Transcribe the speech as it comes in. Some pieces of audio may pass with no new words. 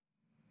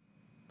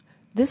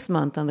This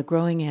month on The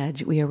Growing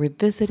Edge, we are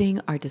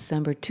revisiting our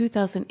December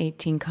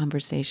 2018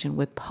 conversation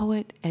with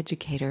poet,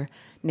 educator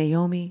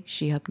Naomi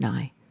Shihab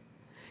Nye.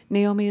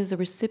 Naomi is a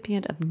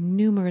recipient of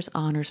numerous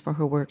honors for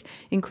her work,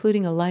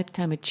 including a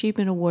Lifetime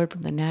Achievement Award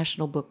from the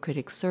National Book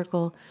Critics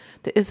Circle,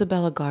 the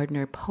Isabella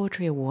Gardner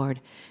Poetry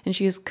Award, and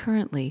she is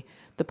currently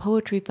the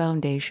Poetry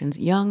Foundation's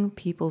Young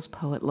People's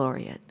Poet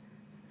Laureate.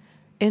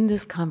 In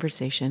this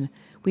conversation,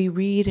 we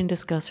read and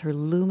discuss her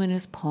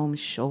luminous poem,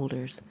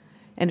 Shoulders,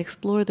 and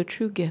explore the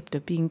true gift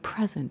of being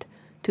present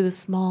to the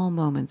small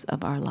moments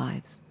of our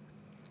lives.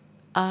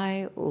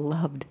 I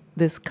loved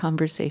this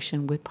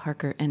conversation with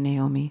Parker and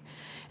Naomi,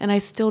 and I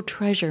still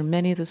treasure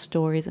many of the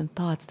stories and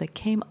thoughts that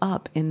came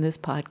up in this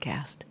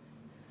podcast.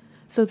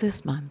 So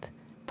this month,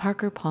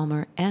 Parker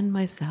Palmer and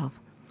myself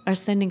are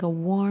sending a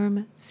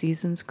warm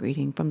season's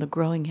greeting from The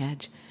Growing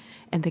Edge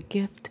and the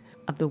gift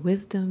of the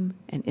wisdom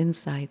and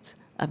insights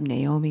of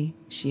Naomi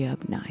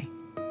Shihab Nye.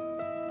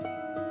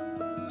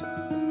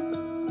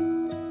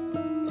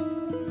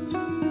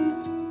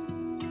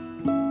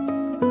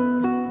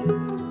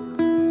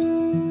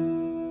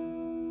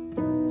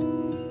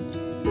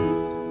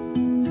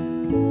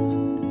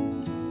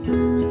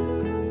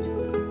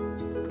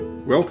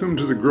 Welcome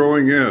to The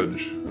Growing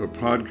Edge, a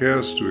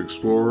podcast to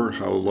explore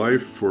how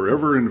life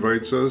forever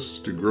invites us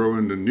to grow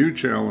into new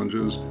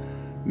challenges,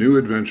 new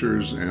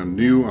adventures, and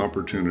new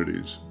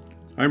opportunities.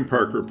 I'm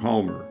Parker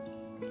Palmer.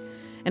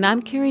 And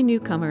I'm Carrie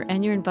Newcomer,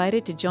 and you're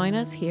invited to join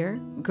us here,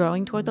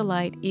 growing toward the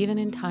light even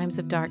in times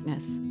of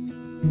darkness.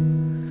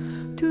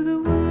 To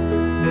the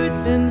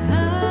words and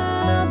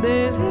how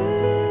they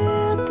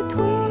live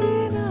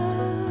between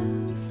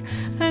us,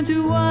 and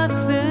to us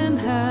and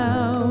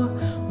how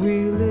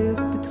we live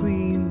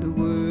between the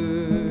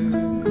words.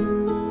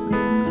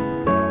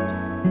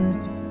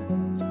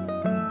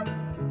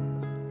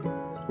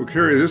 Well,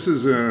 Carrie, this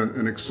is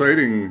an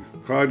exciting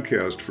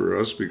podcast for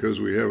us because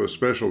we have a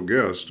special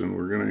guest, and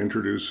we're going to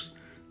introduce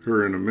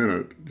her in a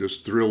minute.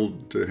 Just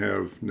thrilled to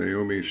have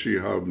Naomi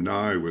Shihab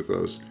Nye with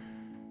us.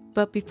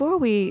 But before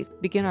we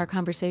begin our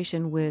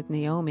conversation with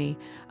Naomi,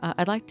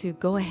 I'd like to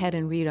go ahead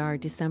and read our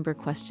December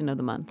question of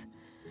the month.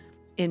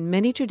 In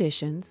many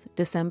traditions,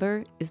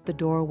 December is the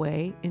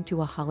doorway into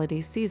a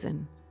holiday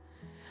season,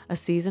 a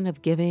season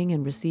of giving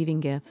and receiving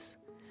gifts.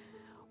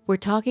 We're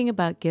talking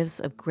about gifts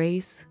of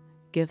grace,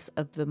 gifts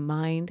of the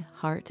mind,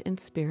 heart, and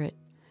spirit,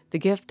 the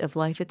gift of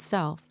life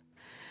itself,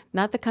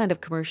 not the kind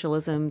of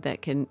commercialism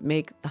that can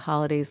make the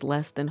holidays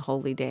less than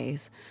holy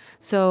days.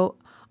 So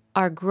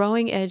our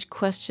Growing Edge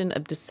question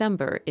of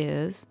December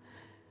is,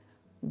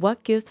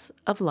 what gifts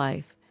of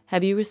life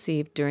have you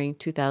received during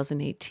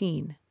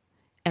 2018?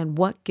 And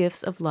what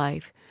gifts of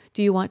life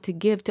do you want to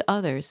give to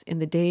others in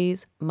the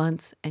days,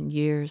 months, and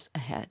years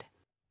ahead?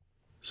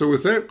 So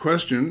with that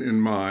question in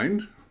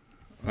mind,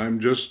 I'm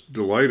just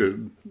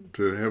delighted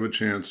to have a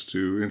chance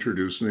to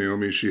introduce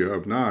Naomi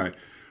Shihab Nye.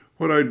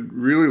 What I'd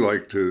really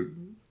like to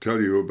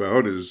tell you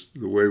about is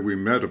the way we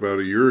met about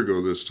a year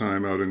ago this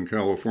time out in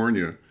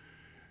California.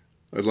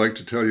 I'd like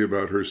to tell you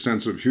about her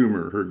sense of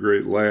humor, her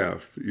great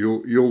laugh.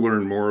 You'll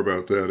learn more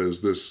about that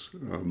as this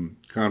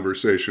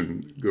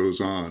conversation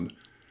goes on.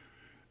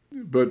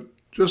 But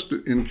just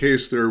in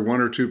case there are one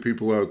or two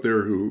people out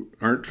there who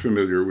aren't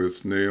familiar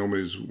with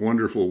Naomi's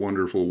wonderful,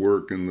 wonderful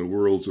work in the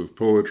worlds of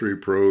poetry,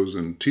 prose,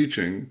 and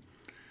teaching,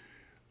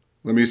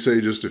 let me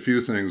say just a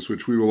few things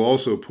which we will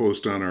also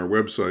post on our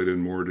website in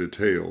more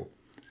detail.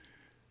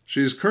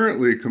 She's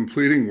currently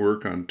completing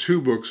work on 2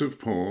 books of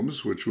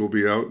poems, which will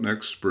be out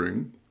next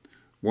spring,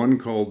 one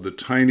called The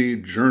Tiny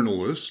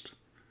Journalist,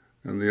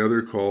 and the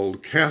other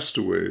called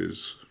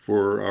Castaways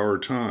for Our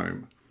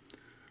Time.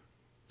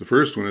 The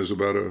first one is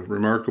about a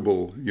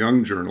remarkable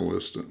young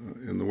journalist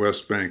in the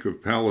West Bank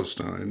of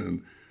Palestine,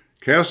 and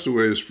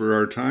Castaways for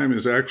Our Time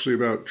is actually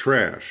about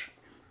trash,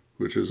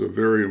 which is a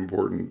very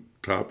important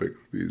topic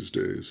these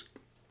days.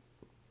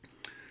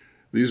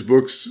 These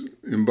books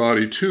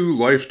embody 2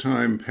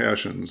 lifetime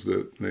passions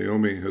that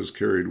Naomi has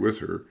carried with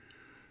her.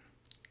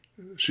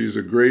 She's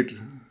a great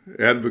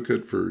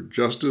advocate for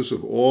justice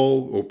of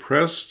all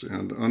oppressed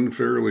and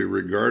unfairly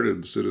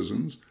regarded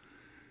citizens,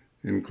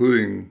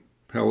 including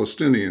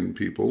Palestinian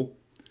people,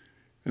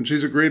 and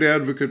she's a great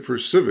advocate for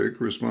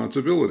civic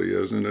responsibility,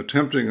 as in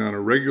attempting on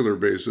a regular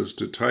basis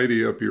to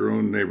tidy up your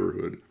own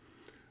neighborhood,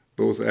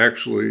 both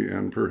actually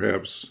and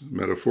perhaps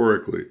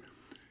metaphorically.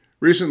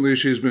 Recently,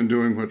 she's been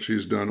doing what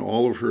she's done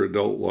all of her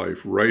adult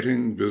life,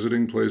 writing,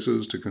 visiting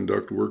places to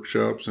conduct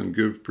workshops and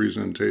give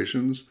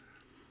presentations.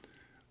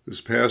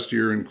 This past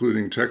year,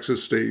 including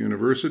Texas State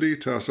University,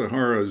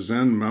 Tassajara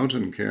Zen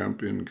Mountain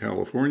Camp in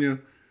California,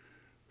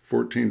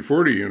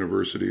 1440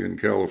 University in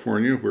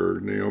California, where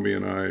Naomi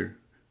and I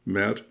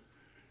met,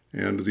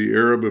 and the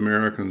Arab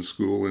American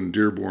School in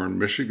Dearborn,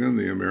 Michigan,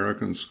 the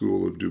American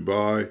School of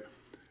Dubai,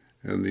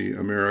 and the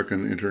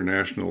American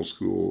International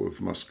School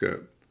of Muscat.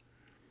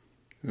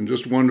 And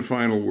just one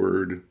final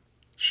word,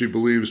 she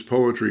believes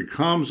poetry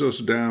calms us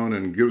down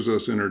and gives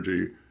us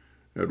energy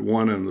at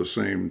one and the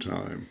same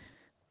time.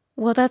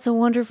 Well, that's a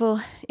wonderful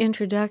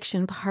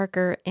introduction,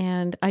 Parker.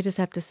 And I just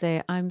have to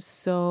say, I'm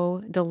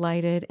so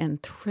delighted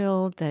and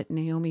thrilled that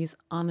Naomi's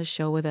on the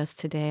show with us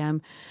today.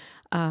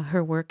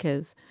 Her work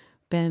has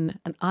been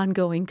an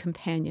ongoing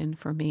companion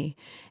for me,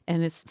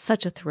 and it's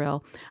such a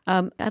thrill.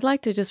 I'd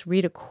like to just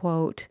read a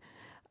quote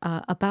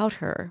about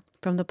her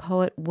from the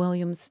poet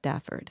William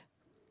Stafford.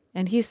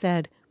 And he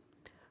said,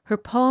 "Her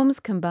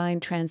poems combine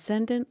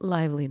transcendent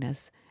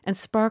liveliness and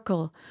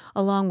sparkle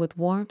along with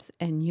warmth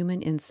and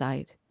human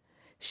insight.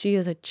 She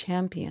is a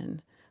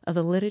champion of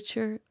the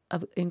literature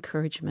of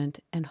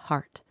encouragement and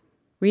heart.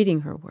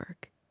 Reading her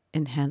work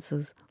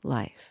enhances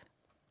life."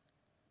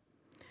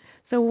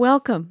 So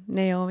welcome,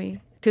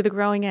 Naomi, to The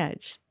Growing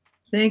Edge.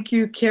 Thank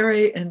you,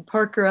 Carrie and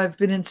Parker. I've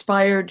been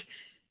inspired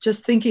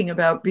just thinking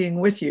about being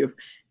with you.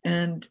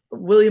 And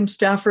William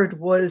Stafford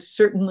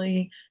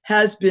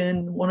has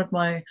been one of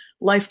my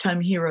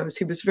lifetime heroes.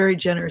 He was very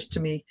generous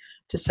to me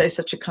to say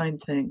such a kind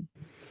thing.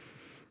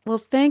 Well,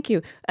 thank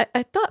you.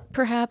 I thought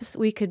perhaps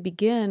we could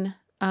begin.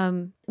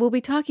 We'll be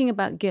talking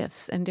about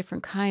gifts and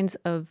different kinds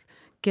of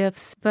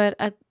gifts, but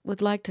I would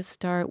like to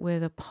start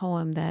with a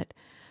poem that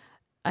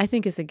I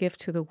think is a gift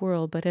to the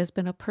world, but has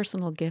been a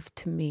personal gift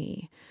to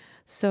me.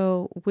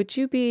 So would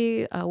you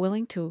be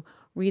willing to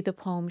read the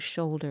poem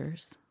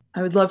Shoulders?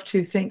 I would love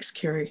to. Thanks,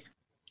 Carrie.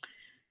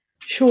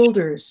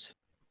 Shoulders.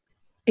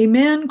 A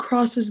man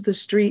crosses the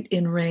street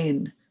in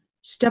rain,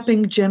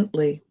 stepping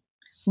gently,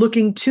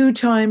 looking 2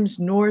 times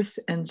north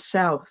and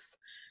south,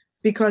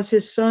 because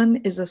his son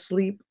is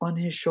asleep on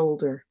his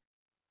shoulder.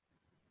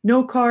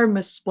 No car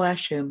must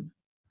splash him.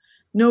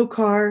 No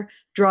car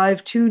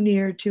drive too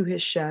near to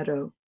his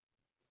shadow.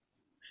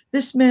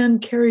 This man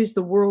carries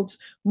the world's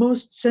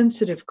most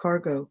sensitive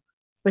cargo,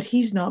 but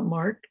he's not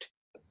marked.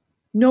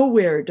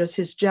 Nowhere does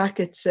his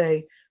jacket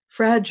say,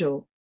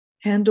 "Fragile,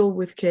 handle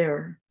with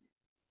care."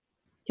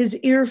 His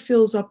ear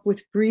fills up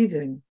with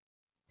breathing.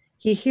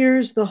 He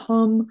hears the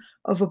hum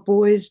of a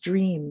boy's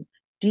dream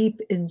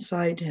deep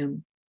inside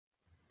him.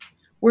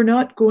 We're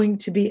not going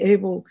to be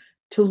able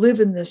to live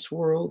in this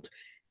world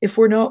if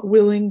we're not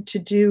willing to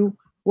do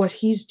what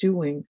he's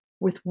doing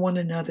with one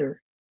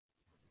another.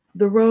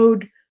 The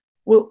road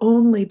will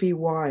only be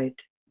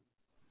wide.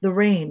 The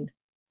rain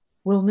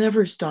will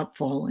never stop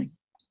falling.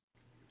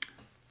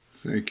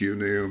 Thank you,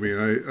 Naomi.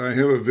 I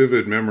have a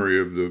vivid memory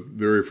of the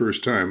very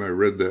first time I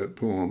read that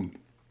poem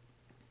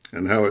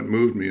and how it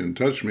moved me and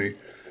touched me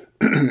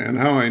and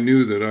how I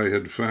knew that I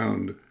had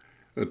found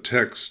a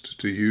text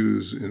to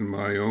use in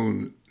my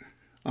own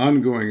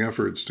ongoing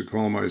efforts to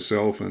call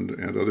myself and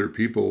other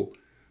people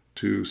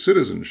to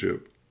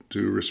citizenship,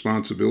 to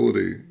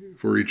responsibility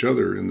for each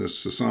other in this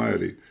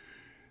society.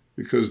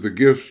 Because the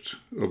gift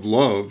of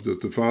love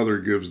that the Father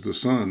gives the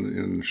Son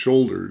in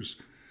Shoulders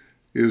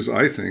is,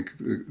 I think,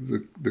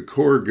 the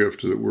core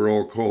gift that we're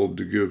all called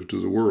to give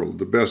to the world.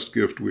 The best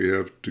gift we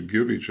have to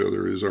give each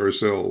other is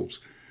ourselves.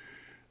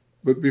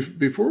 But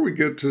before we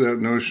get to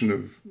that notion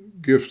of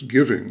gift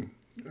giving,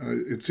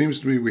 it seems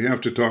to me we have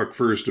to talk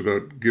first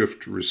about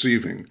gift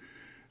receiving.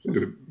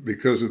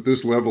 Because at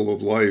this level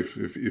of life,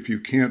 if you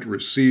can't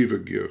receive a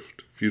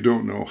gift, if you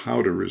don't know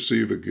how to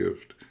receive a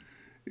gift,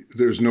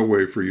 there's no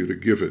way for you to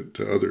give it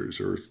to others,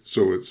 or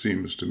so it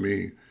seems to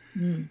me.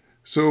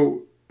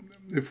 So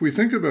if we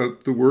think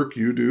about the work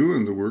you do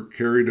and the work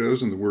Carrie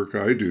does and the work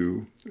I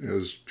do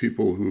as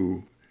people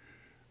who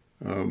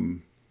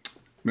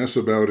mess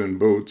about in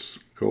boats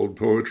called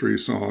poetry,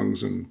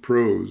 songs, and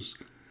prose,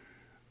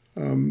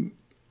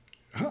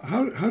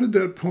 how did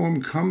that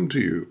poem come to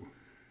you?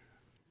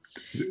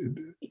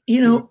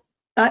 You know,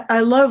 I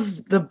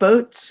love the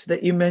boats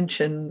that you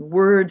mentioned,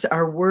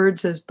 our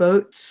words as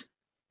boats.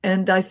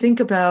 And I think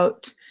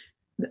about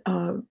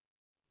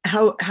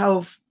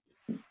how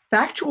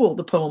factual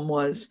the poem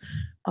was.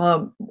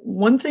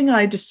 One thing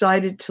I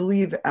decided to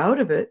leave out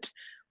of it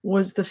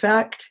was the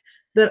fact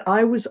that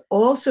I was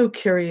also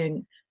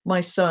carrying my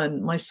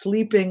son, my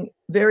sleeping,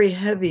 very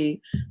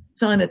heavy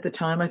son at the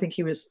time, I think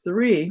he was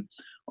 3,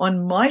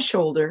 on my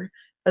shoulder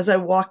as I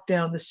walked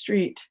down the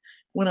street,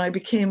 when I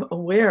became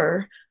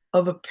aware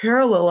of a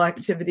parallel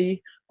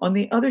activity on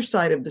the other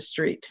side of the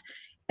street.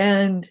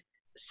 And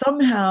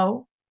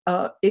somehow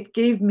it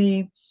gave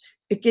me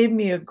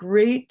a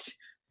great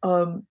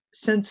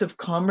sense of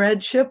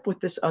comradeship with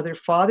this other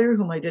father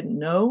whom I didn't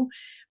know,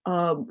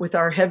 with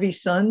our heavy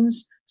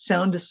sons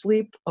sound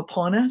asleep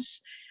upon us.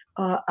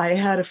 I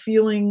had a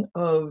feeling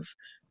of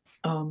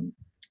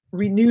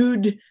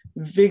renewed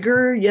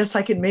vigor. Yes,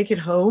 I can make it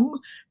home,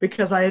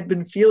 because I had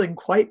been feeling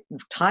quite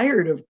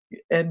tired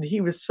and he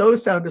was so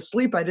sound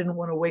asleep, I didn't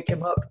want to wake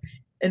him up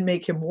and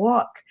make him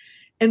walk.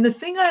 And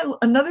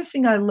another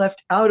thing I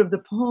left out of the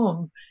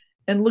poem,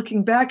 and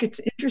looking back, it's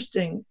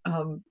interesting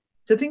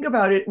to think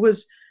about it,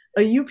 was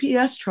a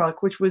UPS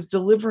truck which was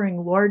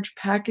delivering large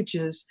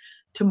packages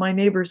to my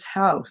neighbor's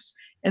house,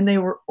 and they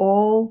were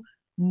all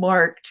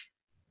marked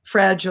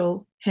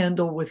 "Fragile,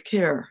 handle with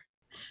care."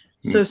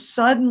 So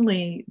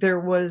suddenly there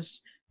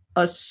was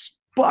a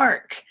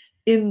spark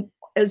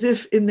as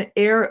if in the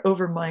air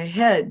over my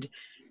head,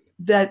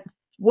 that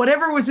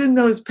whatever was in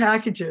those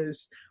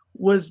packages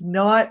was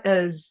not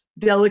as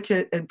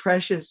delicate and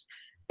precious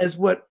as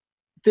what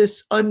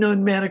this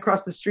unknown man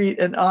across the street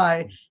and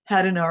I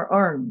had in our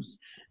arms.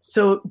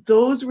 So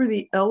those were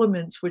the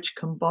elements which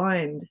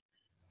combined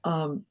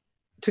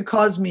to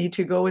cause me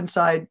to go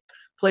inside,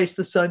 place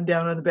the son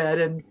down on the bed,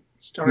 and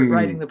start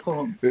writing the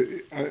poem.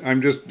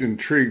 I'm just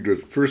intrigued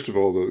with, first of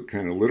all, the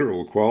kind of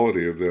literal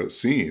quality of that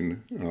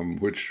scene,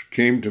 which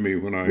came to me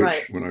when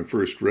I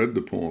first read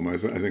the poem. I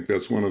think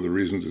that's one of the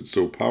reasons it's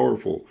so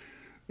powerful.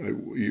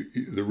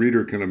 The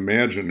reader can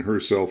imagine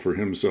herself or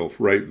himself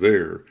right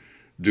there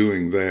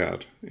doing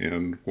that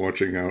and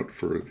watching out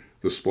for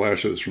the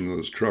splashes from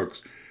those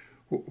trucks.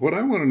 What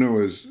I want to know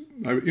is,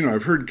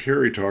 I've heard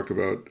Carrie talk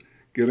about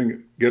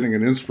getting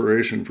an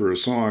inspiration for a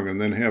song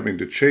and then having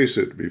to chase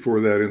it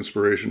before that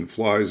inspiration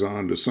flies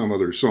on to some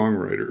other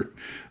songwriter.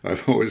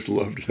 I've always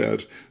loved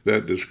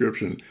that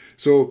description.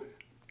 So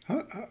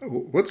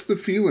what's the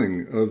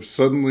feeling of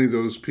suddenly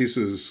those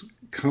pieces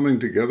coming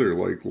together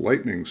like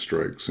lightning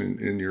strikes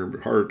in your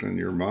heart and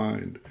your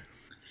mind?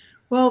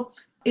 Well,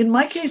 in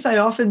my case, I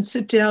often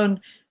sit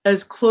down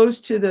as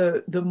close to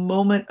the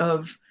moment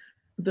of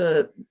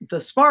the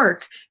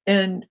spark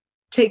and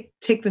take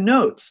the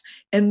notes,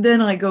 and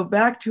then I go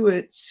back to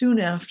it soon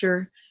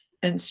after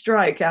and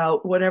strike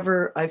out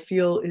whatever I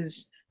feel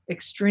is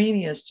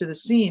extraneous to the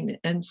scene.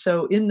 And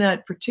so in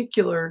that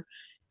particular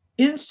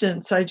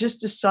instance, I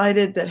just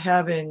decided that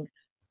having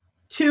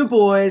two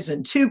boys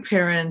and two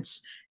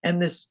parents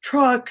and this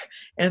truck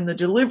and the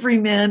delivery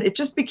man, it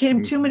just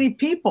became too many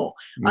people.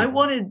 I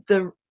wanted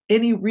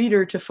any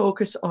reader to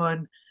focus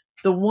on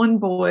the one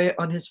boy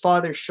on his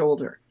father's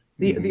shoulder,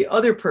 the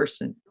other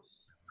person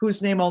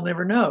whose name I'll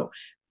never know.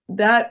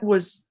 That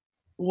was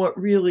what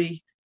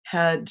really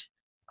had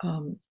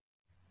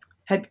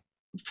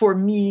for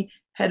me,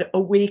 had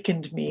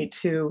awakened me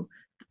to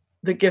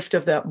the gift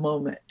of that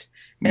moment.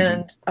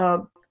 And,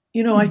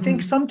 I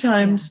think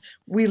sometimes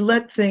we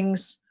let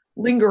things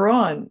linger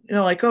on,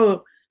 like,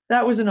 oh,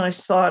 that was a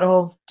nice thought,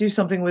 I'll do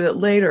something with it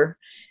later.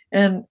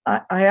 And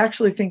I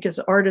actually think as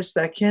artists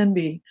that can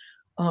be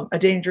a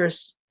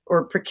dangerous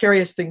or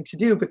precarious thing to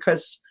do,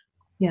 because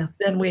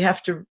then we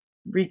have to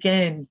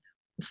regain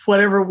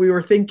whatever we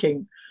were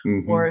thinking,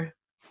 or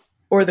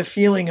the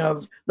feeling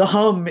of the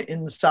hum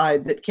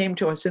inside that came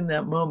to us in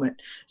that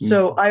moment.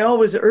 So I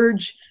always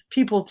urge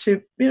people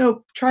to,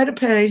 try to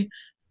pay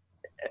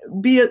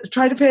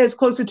as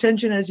close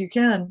attention as you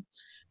can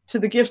to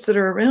the gifts that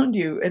are around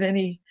you at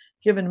any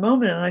given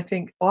moment. And I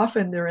think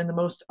often they're in the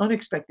most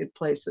unexpected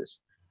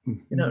places.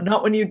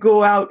 Not when you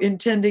go out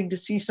intending to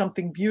see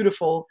something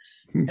beautiful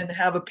and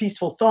have a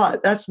peaceful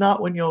thought. That's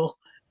not when you'll.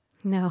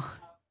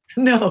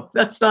 No,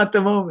 that's not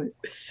the moment.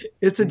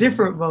 It's a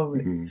different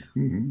moment.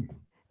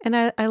 And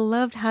I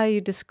loved how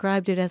you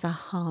described it as a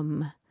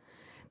hum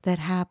that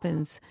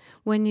happens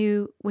when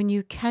you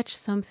catch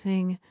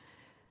something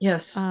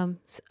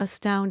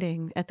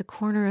astounding at the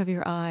corner of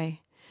your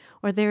eye,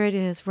 or there it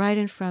is right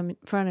in front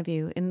of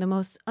you in the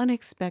most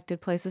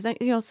unexpected places.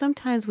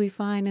 Sometimes we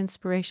find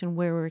inspiration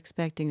where we're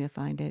expecting to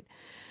find it,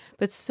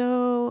 but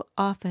so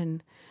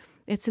often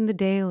it's in the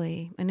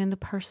daily and in the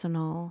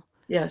personal.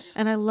 Yes.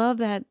 And I love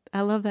that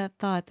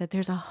thought that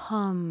there's a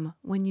hum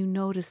when you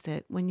notice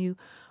it, when you,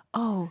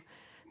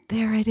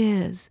 there it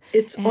is.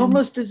 It's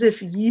almost as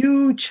if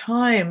you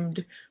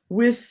chimed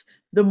with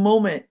the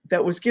moment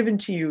that was given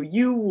to you.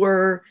 You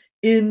were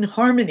in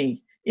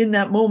harmony in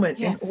that moment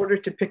in order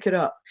to pick it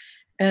up.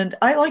 And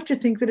I like to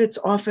think that it's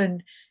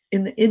often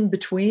in the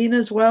in-between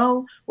as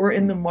well, or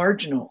in the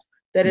marginal,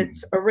 that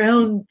it's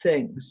around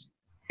things.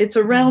 It's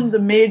around the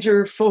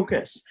major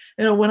focus.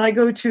 When I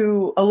go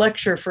to a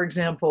lecture, for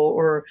example,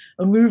 or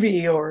a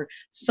movie or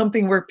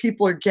something where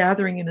people are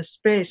gathering in a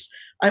space,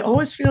 I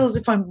always feel as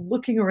if I'm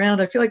looking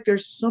around. I feel like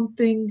there's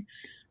something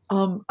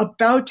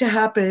about to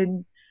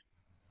happen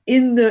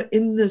in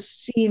the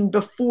scene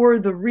before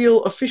the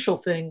real official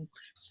thing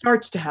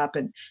starts to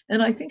happen.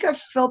 And I think I've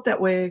felt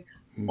that way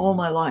all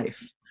my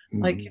life.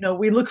 Like,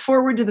 we look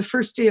forward to the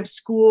first day of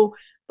school,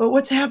 but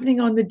what's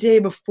happening on the day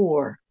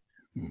before?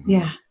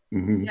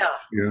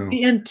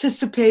 The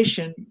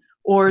anticipation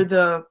or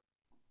the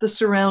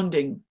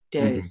surrounding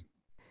days.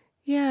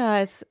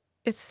 It's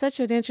such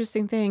an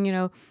interesting thing,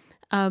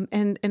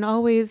 and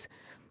always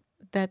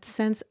that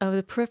sense of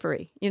the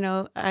periphery.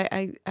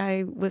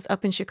 I was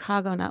up in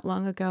Chicago not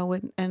long ago,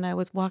 and I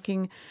was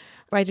walking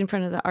right in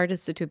front of the Art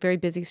Institute, very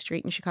busy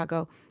street in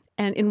Chicago,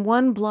 and in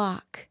one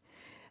block,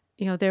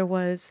 there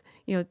was,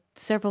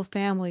 several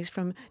families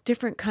from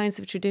different kinds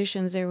of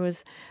traditions. There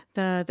was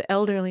the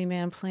elderly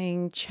man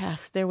playing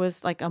chess. There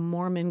was like a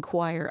Mormon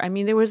choir. I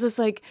mean, there was this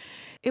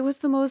it was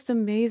the most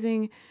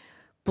amazing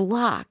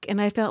block.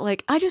 And I felt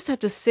like I just have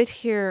to sit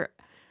here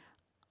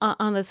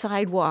on the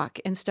sidewalk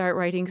and start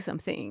writing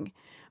something.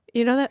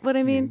 You know what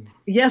I mean?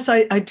 Yes,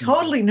 I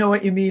totally know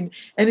what you mean.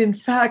 And in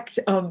fact,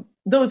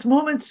 those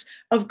moments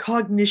of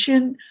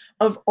cognition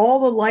of all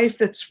the life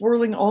that's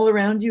swirling all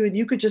around you, and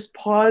you could just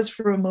pause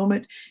for a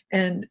moment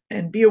and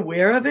be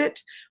aware of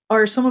it,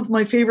 are some of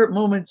my favorite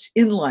moments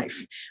in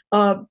life.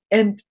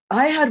 And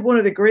I had one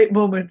of the great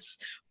moments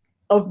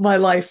of my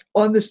life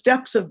on the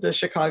steps of the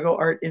Chicago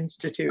Art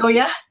Institute. Oh,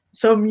 yeah?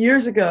 Some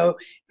years ago.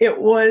 It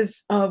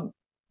was,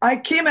 I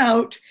came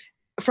out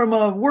from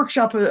a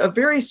workshop, a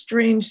very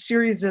strange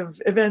series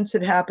of events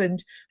had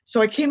happened.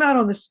 So I came out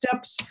on the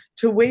steps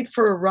to wait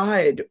for a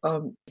ride.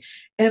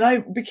 And I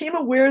became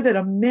aware that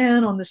a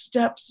man on the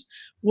steps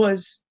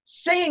was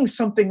saying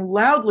something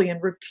loudly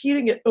and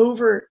repeating it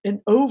over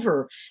and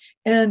over.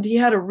 And he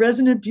had a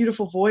resonant,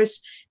 beautiful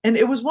voice. And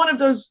it was one of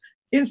those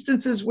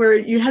instances where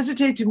you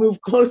hesitate to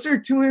move closer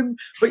to him,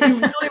 but you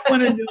really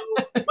want to know,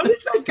 what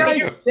is that guy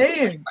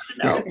saying?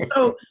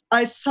 So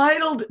I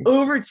sidled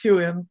over to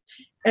him,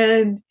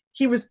 and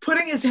he was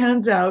putting his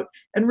hands out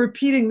and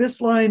repeating this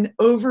line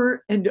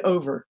over and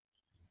over.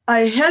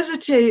 I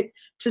hesitate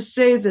to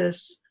say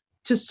this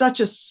to such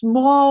a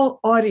small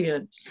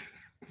audience,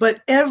 but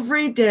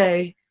every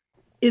day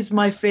is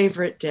my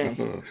favorite day.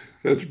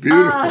 That's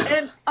beautiful.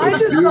 And I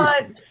just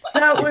thought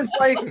that was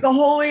like the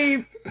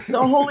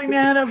holy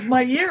man of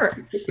my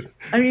year.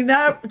 I mean,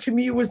 that to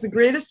me was the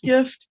greatest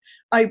gift.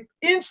 I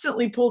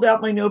instantly pulled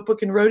out my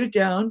notebook and wrote it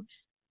down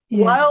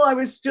while I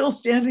was still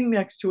standing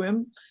next to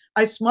him.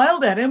 I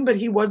smiled at him, but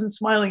he wasn't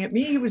smiling at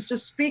me. He was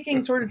just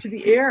speaking sort of to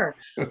the air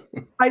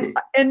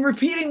and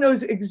repeating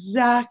those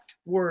exact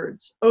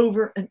words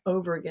over and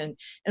over again.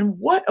 And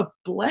what a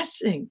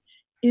blessing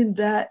in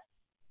that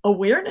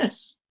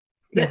awareness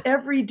that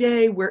every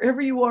day,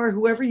 wherever you are,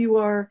 whoever you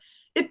are,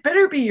 it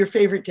better be your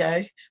favorite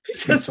day,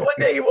 because one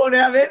day you won't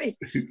have any.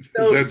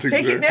 So that's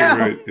take exactly it now.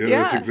 right.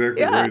 That's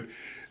exactly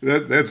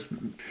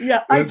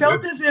right. I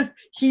felt as if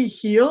he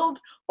healed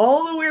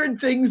all the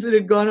weird things that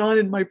had gone on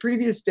in my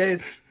previous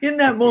days. In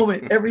that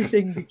moment,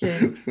 everything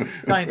became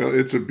fine. Well,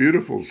 it's a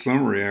beautiful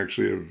summary,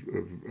 actually, of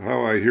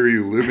how I hear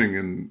you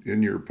living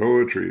in your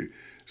poetry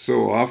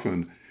so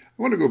often.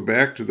 I want to go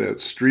back to that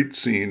street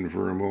scene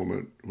for a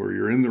moment, where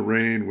you're in the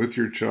rain with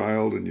your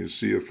child and you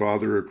see a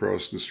father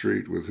across the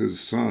street with his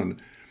son.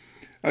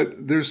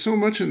 There's so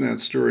much in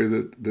that story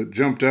that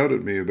jumped out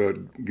at me about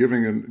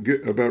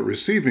about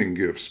receiving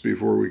gifts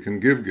before we can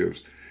give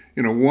gifts.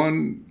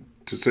 One,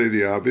 to say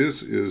the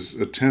obvious, is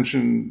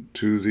attention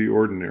to the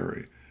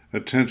ordinary,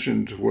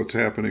 attention to what's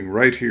happening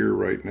right here,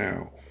 right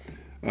now.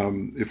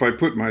 If I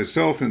put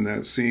myself in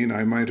that scene,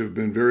 I might have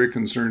been very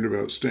concerned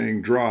about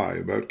staying dry,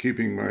 about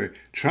keeping my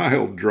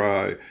child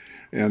dry,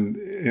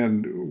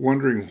 and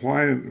wondering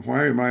why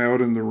am I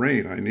out in the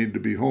rain? I need to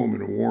be home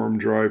in a warm,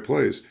 dry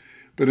place.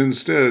 But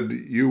instead,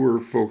 you were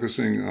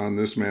focusing on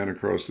this man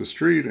across the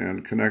street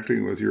and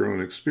connecting with your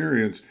own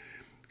experience,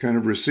 kind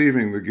of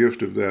receiving the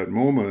gift of that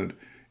moment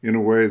in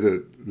a way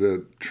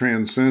that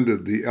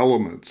transcended the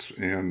elements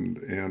and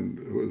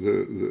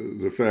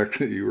the fact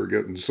that you were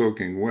getting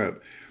soaking wet.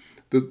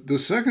 The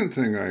second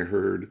thing I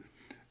heard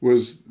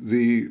was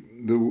the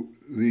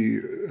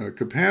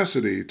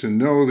capacity to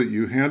know that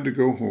you had to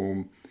go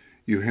home,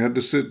 you had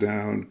to sit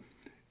down,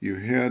 you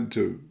had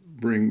to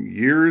bring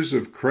years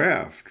of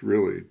craft,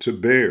 really, to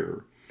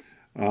bear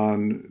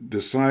on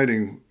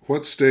deciding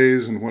what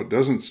stays and what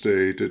doesn't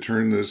stay to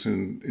turn this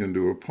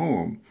into a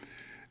poem.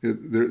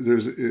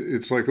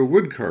 It's like a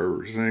wood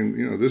carver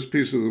saying, this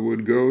piece of the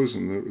wood goes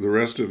and the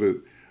rest of it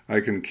I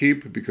can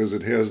keep because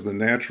it has the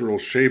natural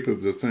shape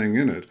of the thing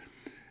in it.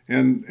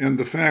 And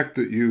the fact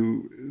that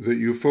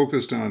you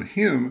focused on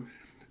him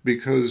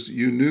because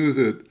you knew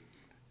that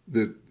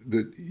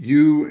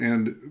you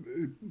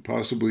and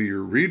possibly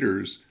your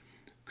readers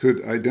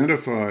could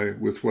identify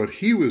with what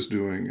he was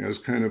doing as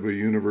kind of a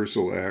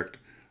universal act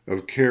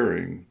of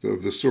caring,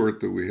 of the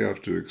sort that we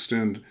have to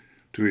extend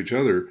to each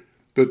other.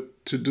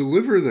 But to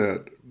deliver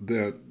that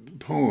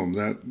poem,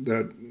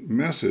 that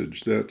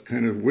message, that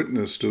kind of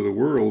witness to the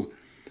world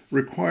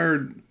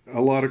required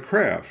a lot of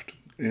craft.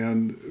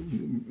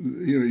 And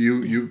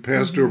you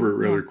passed over it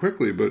rather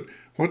quickly, but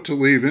what to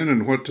leave in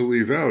and what to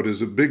leave out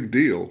is a big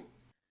deal.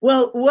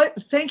 Well,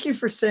 thank you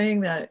for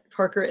saying that,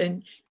 Parker.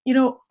 And,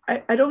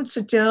 I don't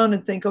sit down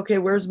and think, okay,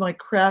 where's my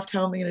craft?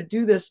 How am I going to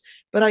do this?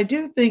 But I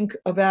do think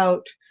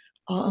about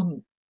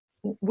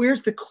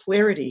where's the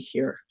clarity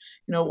here?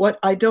 What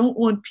I don't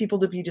want people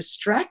to be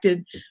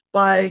distracted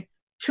by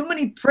too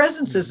many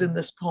presences in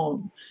this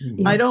poem.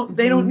 Yes.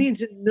 They don't need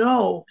to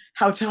know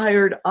how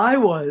tired I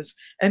was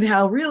and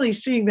how really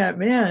seeing that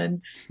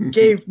man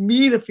gave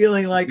me the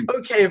feeling like,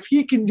 okay, if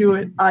he can do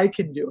it, I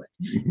can do it.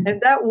 And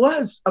that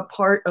was a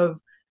part of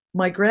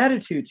my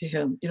gratitude to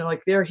him.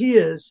 Like there he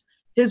is,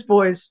 his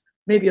voice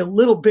maybe a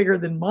little bigger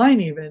than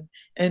mine even,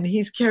 and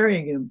he's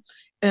carrying him.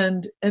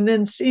 And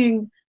then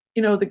seeing,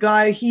 the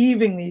guy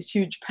heaving these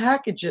huge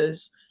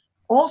packages,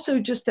 also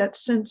just that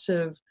sense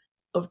of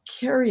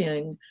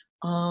carrying.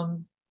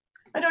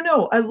 I don't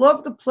know. I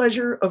love the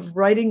pleasure of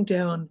writing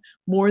down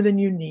more than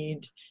you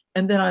need.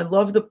 And then I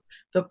love the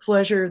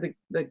pleasure,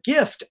 the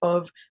gift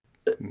of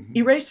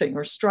erasing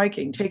or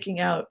striking,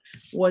 taking out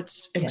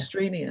what's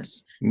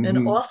extraneous.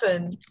 And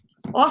often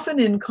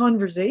in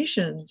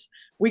conversations,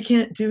 we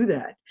can't do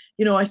that.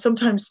 I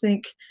sometimes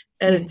think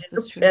at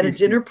a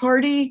dinner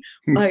party,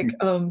 like,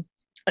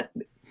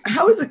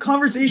 how has the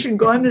conversation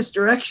gone this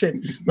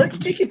direction? Let's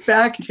take it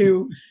back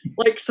to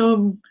like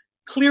some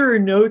clearer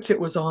notes it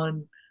was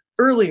on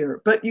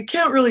earlier. But you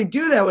can't really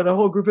do that with a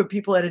whole group of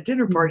people at a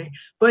dinner party.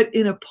 But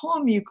in a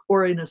poem,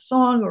 or in a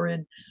song, or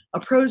in a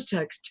prose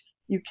text,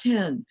 you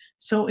can.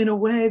 So in a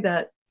way,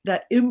 that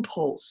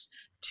impulse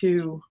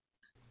to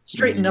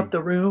straighten up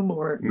the room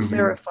or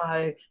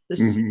clarify the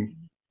scene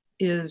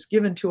is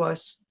given to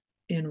us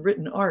in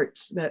written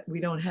arts that we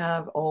don't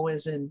have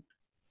always in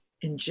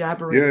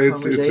jabbering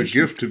conversation. It's a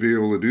gift to be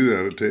able to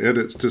do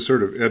that, to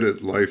sort of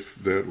edit life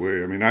that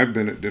way. I mean, I've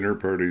been at dinner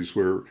parties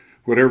where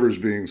whatever's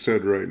being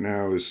said right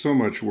now is so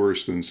much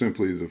worse than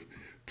simply the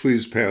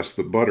 "please pass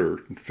the butter"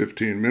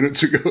 15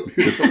 minutes ago.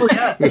 Oh,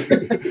 yeah.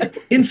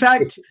 In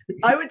fact,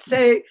 I would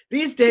say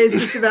these days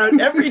just about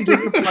every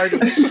dinner party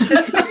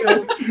tends to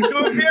go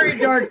to a very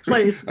dark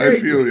place. I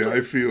feel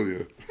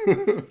you.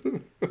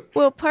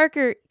 Well,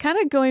 Parker, kind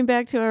of going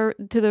back to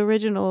the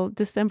original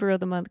December of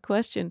the month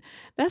question,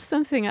 that's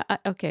something.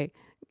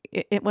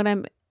 When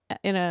I'm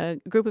in a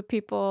group of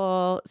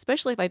people,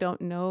 especially if I don't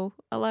know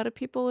a lot of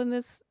people in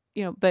this,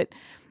 but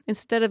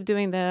instead of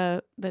doing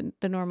the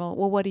normal,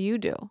 well, what do you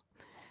do?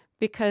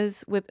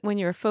 Because when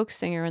you're a folk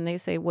singer and they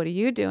say, what do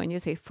you do? And you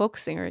say folk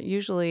singer,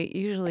 usually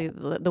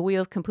the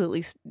wheels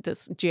completely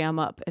just jam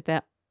up at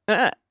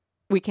that.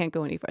 We can't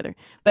go any further.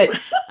 But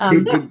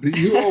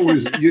you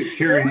always,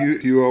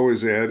 Carrie, you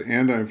always add,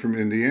 and I'm from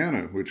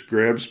Indiana, which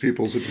grabs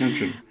people's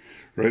attention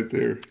right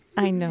there.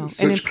 I know.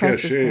 Such and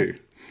cachet.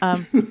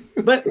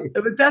 But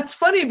that's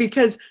funny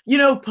because,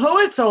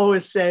 poets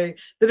always say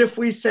that if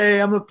we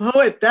say I'm a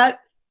poet, that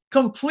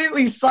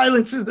completely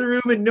silences the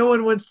room and no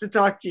one wants to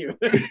talk to you.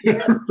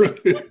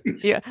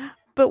 Yeah.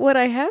 But what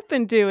I have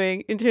been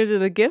doing in terms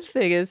of the gift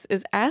thing is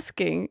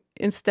asking,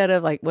 instead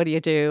of like, what do you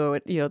do?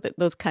 Or,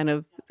 those kind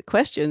of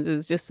questions,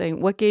 is just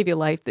saying, what gave you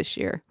life this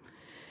year?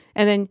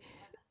 And then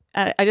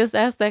I just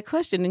ask that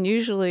question. And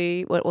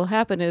usually what will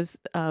happen is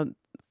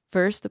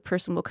first the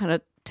person will kind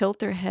of tilt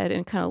their head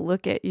and kind of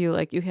look at you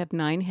like you have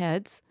 9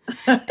 heads.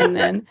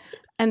 and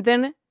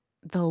then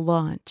they'll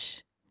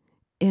launch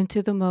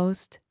into the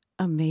most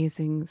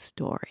amazing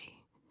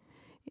story.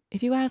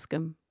 If you ask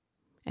them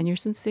and you're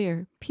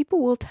sincere, people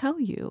will tell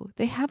you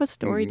they have a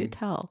story to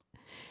tell.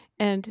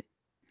 And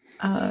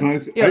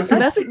that's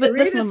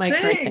one of my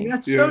great things.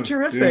 That's so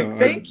terrific.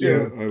 Thank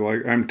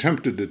you. I'm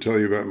tempted to tell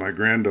you about my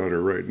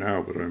granddaughter right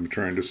now, but I'm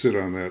trying to sit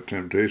on that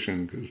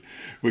temptation because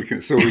we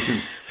can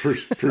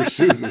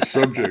pursue the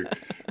subject.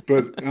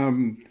 But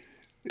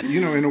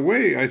in a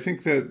way, I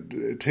think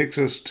that takes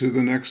us to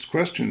the next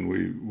question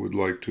we would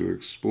like to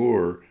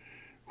explore,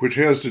 which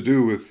has to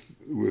do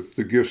with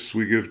the gifts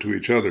we give to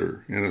each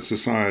other in a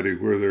society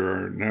where there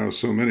are now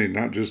so many,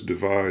 not just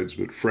divides,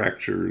 but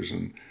fractures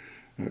and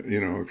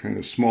kind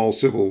of small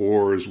civil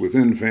wars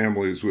within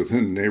families,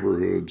 within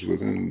neighborhoods,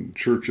 within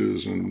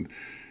churches and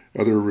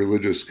other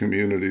religious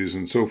communities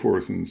and so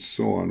forth and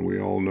so on. We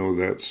all know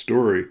that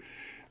story.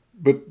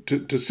 But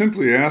to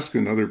simply ask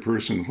another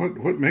person,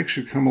 what makes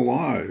you come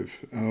alive,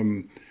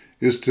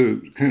 is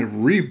to kind of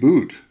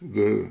reboot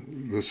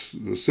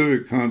the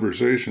civic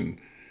conversation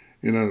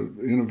in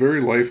a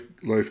very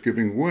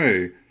life-giving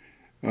way,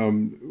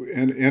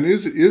 and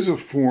is a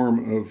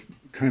form of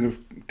kind of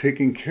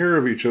taking care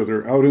of each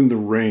other out in the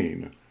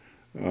rain,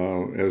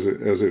 as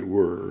it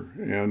were,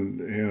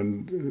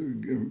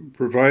 and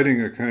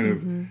providing a kind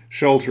of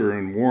shelter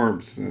and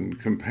warmth and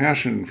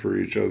compassion for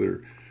each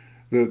other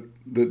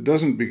that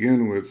doesn't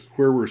begin with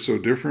where we're so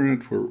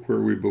different,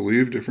 where we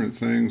believe different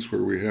things,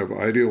 where we have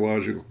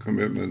ideological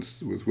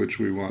commitments with which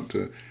we want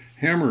to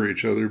hammer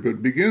each other,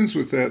 but begins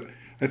with that.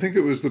 I think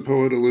it was the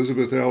poet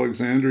Elizabeth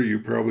Alexander, you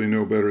probably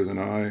know better than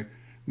I,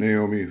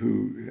 Naomi,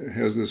 who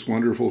has this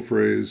wonderful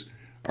phrase,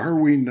 "Are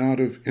we not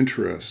of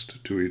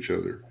interest to each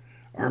other?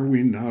 Are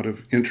we not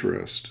of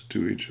interest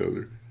to each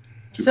other?"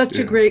 Such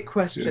a great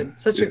question,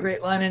 a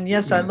great line. And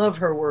yes, I love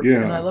her work,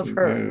 and I love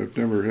her. I've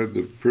never had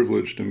the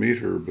privilege to meet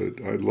her,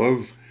 but I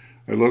love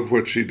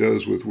what she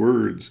does with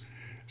words.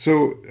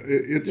 So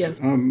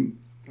it's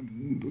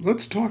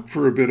let's talk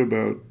for a bit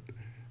about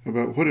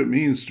what it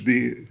means to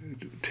be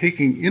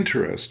taking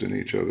interest in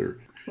each other.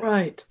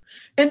 Right.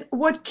 And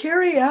what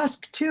Carrie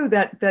asked too,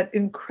 that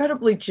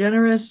incredibly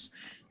generous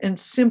and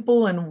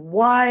simple and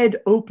wide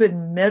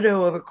open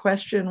meadow of a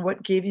question,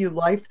 what gave you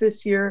life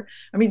this year?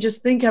 I mean,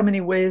 just think how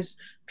many ways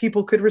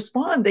people could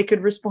respond. They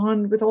could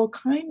respond with all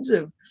kinds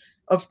of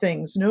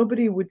things.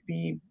 Nobody would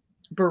be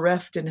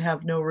bereft and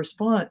have no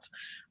response.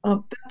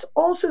 That's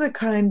also the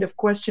kind of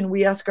question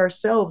we ask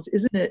ourselves,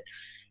 isn't it?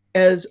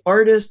 As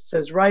artists,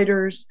 as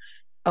writers,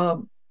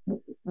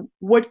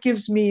 what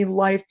gives me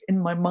life in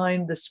my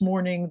mind this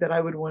morning that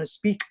I would want to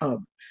speak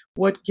of?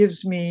 What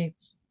gives me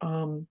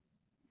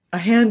a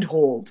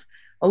handhold,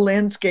 a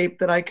landscape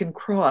that I can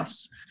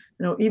cross?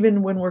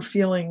 Even when we're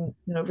feeling,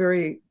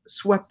 very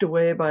swept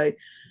away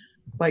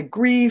by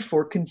grief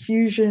or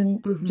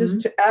confusion, just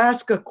to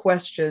ask a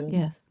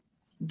question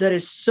that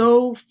is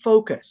so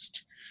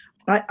focused.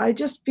 I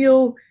just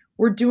feel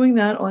we're doing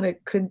that on a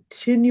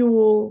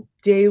continual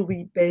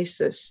daily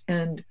basis,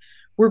 and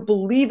we're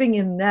believing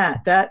in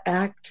that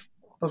act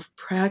of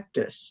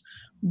practice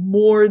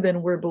more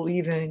than we're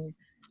believing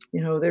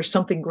there's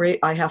something great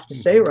I have to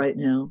say right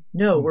now.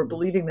 No, we're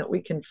believing that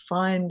we can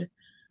find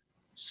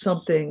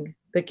something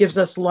that gives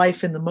us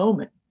life in the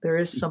moment. There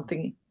is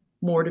something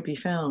more to be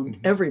found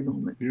every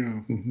moment.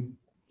 Yeah.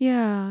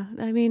 Yeah.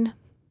 I mean,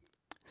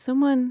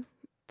 someone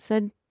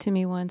said to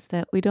me once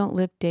that we don't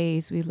live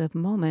days, we live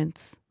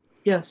moments.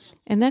 Yes.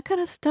 And that kind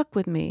of stuck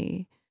with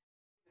me.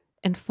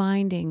 And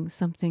finding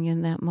something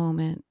in that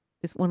moment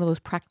is one of those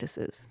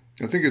practices.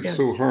 I think it's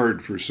so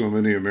hard for so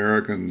many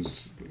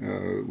Americans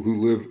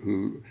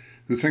who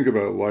think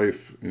about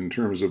life in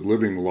terms of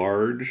living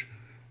large.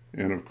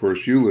 And of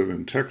course, you live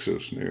in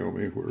Texas,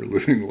 Naomi, where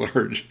living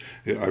large,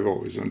 I've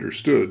always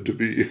understood to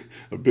be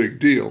a big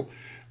deal.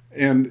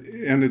 And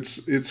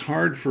it's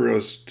hard for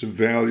us to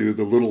value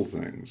the little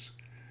things.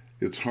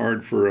 It's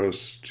hard for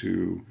us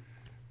to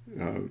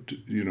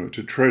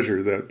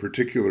treasure that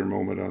particular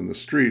moment on the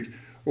street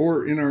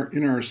or in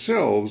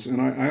ourselves.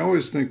 And I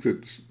always think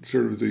that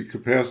sort of the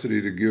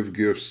capacity to give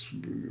gifts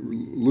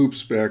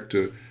loops back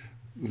to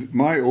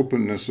my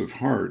openness of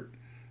heart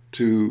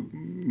to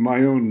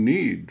my own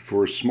need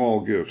for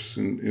small gifts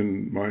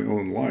in my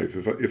own life.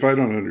 If I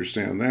don't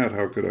understand that,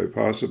 how could I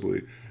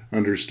possibly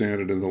understand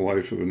it in the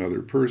life of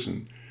another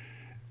person?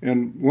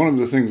 And one of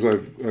the things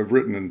I've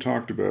written and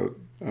talked about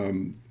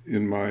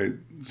in my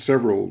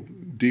several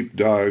deep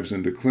dives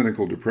into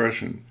clinical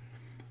depression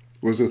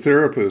was a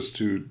therapist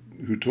who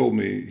told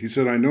me, he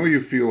said, I know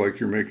you feel like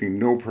you're making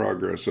no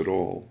progress at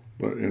all,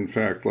 but in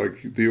fact,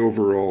 like the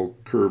overall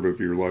curve of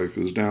your life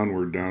is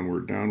downward,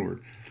 downward,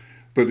 downward.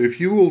 But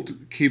if you will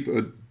keep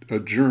a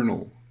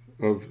journal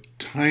of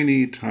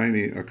tiny,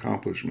 tiny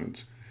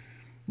accomplishments,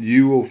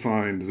 you will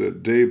find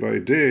that day by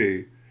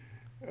day,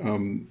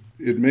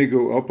 it may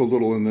go up a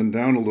little and then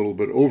down a little,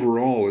 but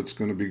overall it's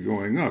going to be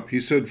going up.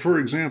 He said, for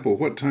example,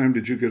 what time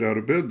did you get out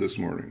of bed this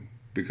morning?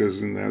 Because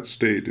in that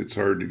state, it's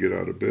hard to get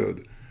out of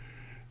bed.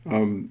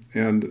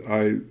 And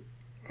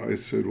I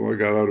said, well, I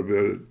got out of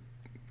bed at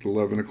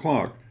 11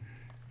 o'clock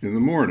in the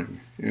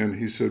morning. And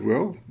he said,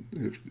 well,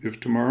 if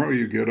tomorrow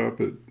you get up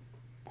at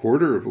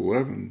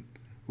 11:15,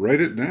 write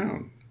it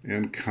down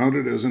and count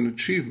it as an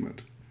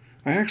achievement.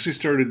 I actually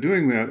started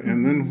doing that.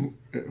 And then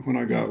when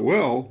I got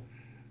well,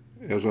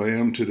 as I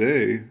am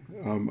today,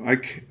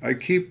 I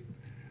keep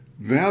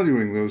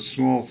valuing those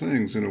small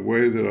things in a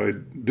way that I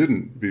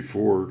didn't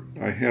before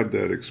I had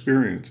that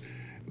experience.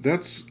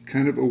 That's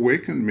kind of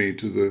awakened me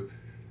to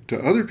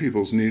other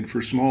people's need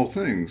for small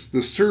things.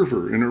 The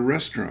server in a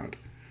restaurant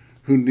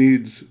who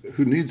needs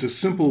a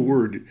simple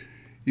word.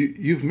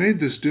 You've made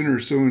this dinner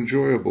so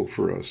enjoyable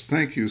for us.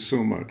 Thank you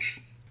so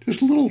much.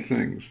 Just little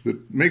things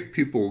that make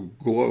people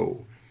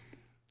glow.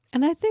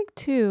 And I think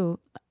too,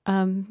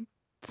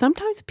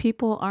 sometimes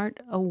people aren't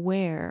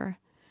aware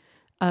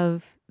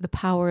of the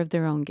power of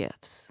their own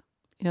gifts.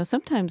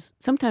 Sometimes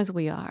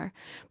we are,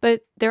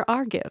 but there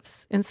are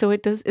gifts. And so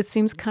it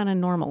seems kind of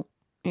normal,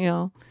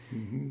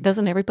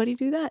 Doesn't everybody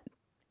do that?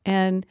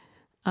 And,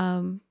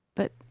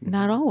 but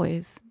not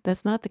always.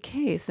 That's not the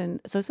case.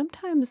 And so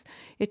sometimes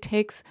it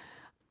takes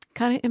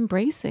kind of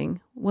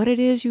embracing what it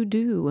is you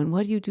do and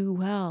what you do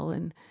well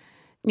and,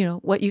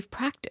 what you've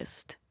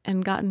practiced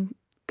and gotten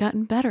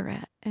better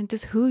at and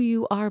just who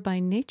you are by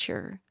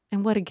nature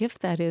and what a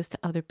gift that is to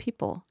other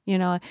people.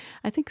 I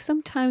think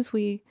sometimes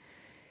we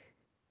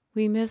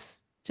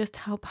miss just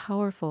how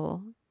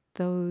powerful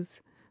those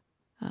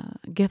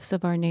gifts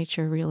of our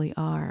nature really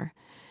are.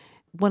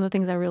 One of the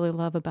things I really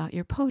love about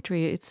your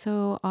poetry, it's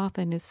so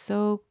often is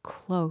so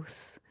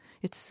close.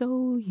 It's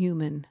so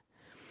human.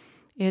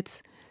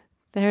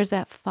 There's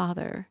that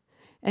father,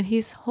 and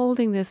he's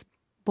holding this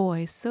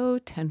boy so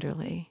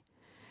tenderly.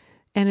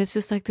 And it's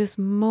just like this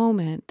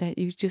moment that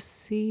you just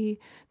see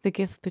the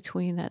gift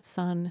between that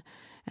son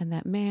and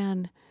that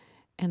man,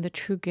 and the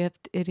true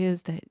gift it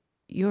is that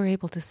you're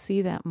able to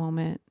see that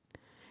moment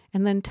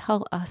and then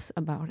tell us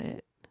about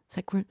it. It's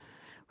like,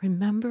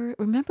 remember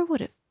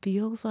what it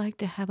feels like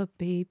to have a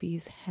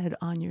baby's head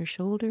on your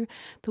shoulder,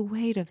 the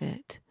weight of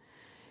it.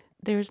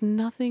 There's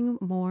nothing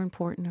more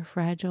important or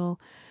fragile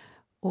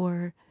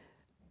or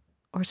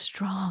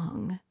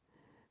strong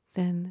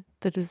than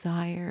the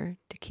desire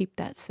to keep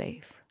that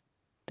safe.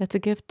 That's a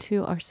gift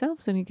to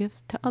ourselves and a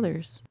gift to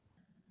others.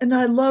 And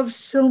I love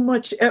so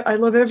much, I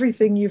love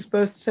everything you've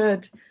both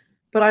said,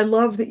 but I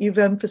love that you've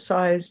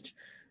emphasized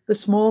the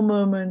small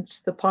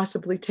moments, the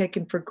possibly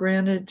taken for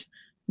granted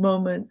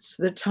moments,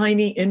 the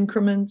tiny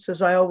increments,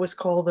 as I always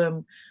call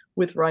them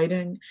with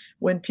writing.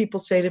 When people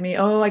say to me,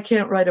 oh, I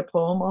can't write a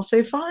poem, I'll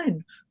say,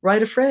 fine,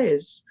 write a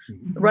phrase,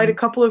 write a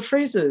couple of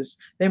phrases.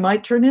 They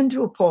might turn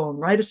into a poem,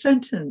 write a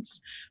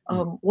sentence.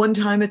 One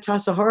time at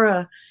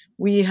Tassajara,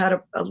 we had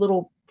a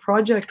little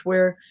project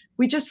where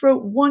we just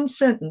wrote one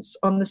sentence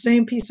on the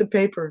same piece of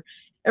paper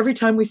every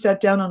time we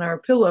sat down on our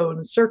pillow in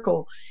a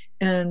circle,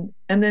 and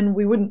then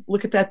we wouldn't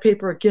look at that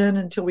paper again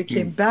until we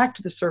came back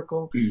to the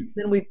circle.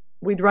 Then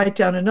we'd write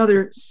down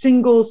another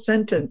single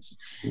sentence,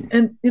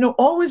 and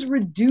always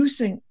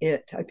reducing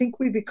it. I think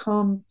we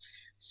become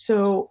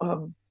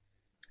so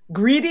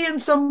greedy in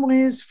some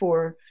ways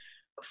for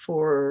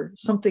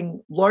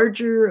something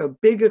larger, a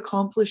big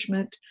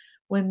accomplishment,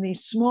 when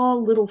these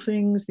small little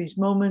things, these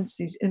moments,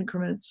 these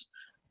increments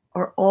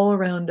are all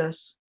around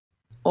us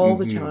all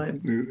the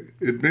time.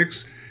 It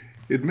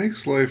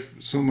makes life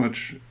so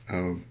much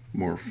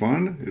more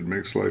fun. It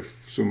makes life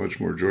so much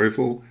more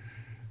joyful.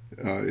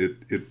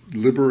 It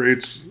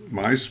liberates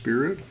my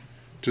spirit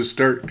to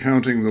start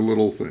counting the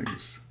little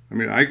things. I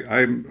mean,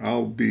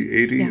 I'll be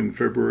 80 in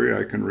February.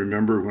 I can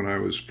remember when I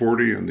was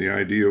 40 and the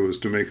idea was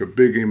to make a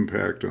big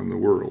impact on the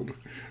world.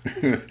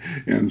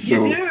 And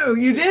so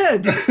you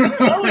did. You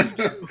always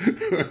do.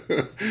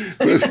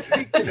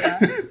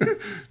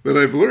 But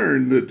I've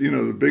learned that,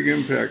 the big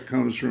impact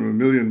comes from a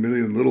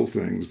million little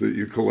things that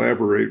you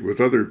collaborate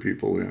with other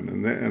people in.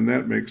 And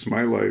that makes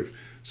my life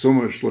so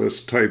much less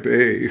type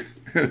A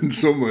and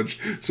so much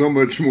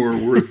more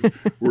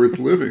worth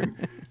living.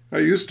 I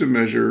used to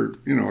measure,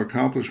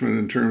 accomplishment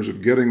in terms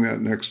of getting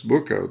that next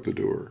book out the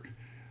door.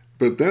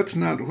 But that's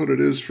not what it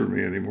is for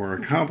me anymore.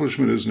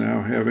 Accomplishment is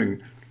now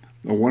having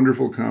a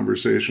wonderful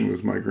conversation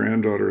with my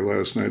granddaughter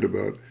last night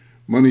about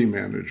money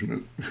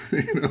management.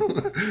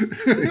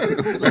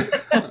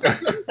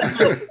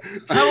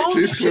 How old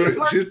is she?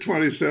 She's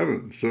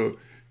 27. So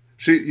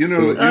she,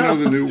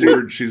 the new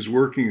word she's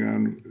working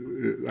on.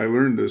 I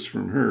learned this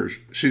from her.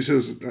 She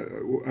says,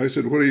 I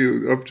said, what are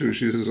you up to?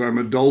 She says, I'm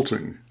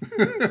adulting.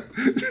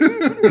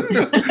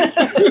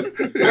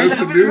 That's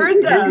a new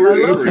word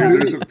for you.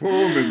 There's a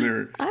poem in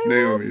there,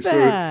 Naomi.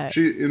 So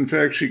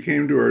she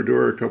came to our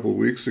door a couple of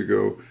weeks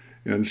ago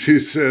and she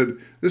said,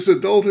 this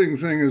adulting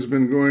thing has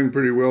been going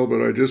pretty well,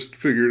 but I just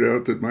figured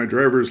out that my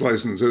driver's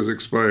license has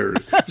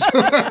expired. So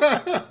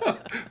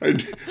I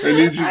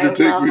need you to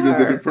take me to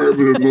the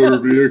Department of Motor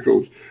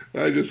Vehicles.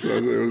 I just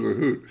thought that was a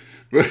hoot.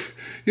 But,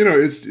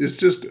 it's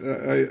just,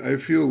 I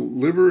feel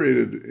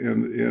liberated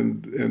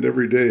and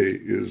every day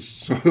is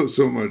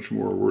so much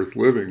more worth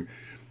living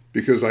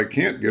because I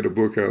can't get a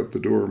book out the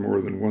door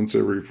more than once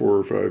every 4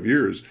 or 5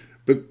 years.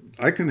 But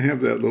I can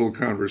have that little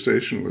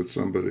conversation with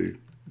somebody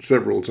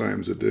several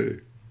times a day.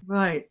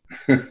 Right.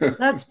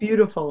 That's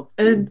beautiful.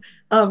 And,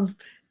 I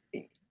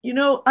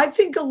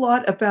think a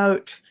lot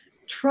about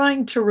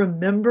trying to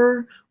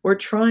remember or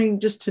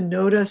trying just to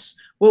notice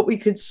what we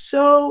could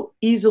so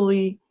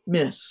easily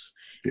miss.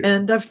 Yeah.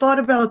 And I've thought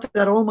about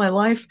that all my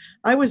life.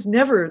 I was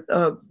never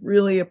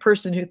really a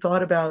person who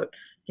thought about,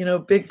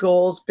 big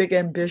goals, big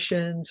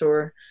ambitions,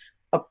 or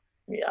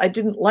I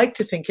didn't like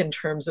to think in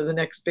terms of the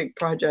next big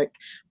project,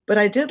 but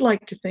I did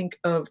like to think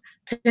of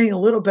paying a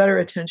little better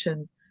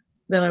attention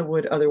than I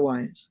would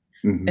otherwise.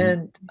 Mm-hmm.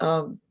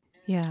 And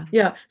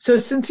yeah. So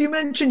since you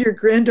mentioned your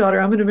granddaughter,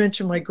 I'm going to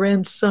mention my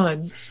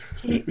grandson.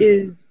 He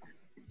is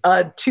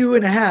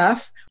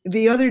 2.5.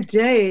 The other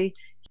day,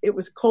 it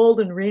was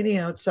cold and rainy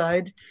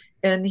outside,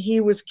 and he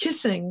was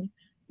kissing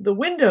the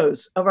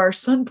windows of our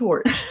sun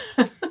porch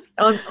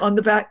on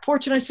the back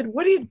porch. And I said,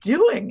 what are you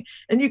doing?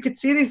 And you could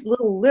see these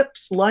little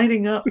lips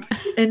lining up.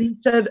 And he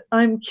said,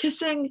 I'm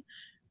kissing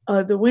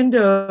the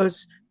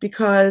windows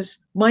because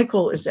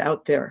Michael is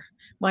out there.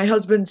 My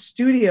husband's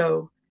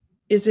studio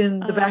is in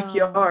the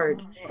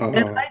backyard.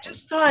 And I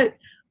just thought,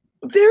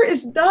 there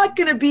is not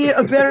going to be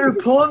a better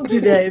poem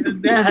today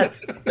than that.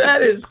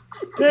 That is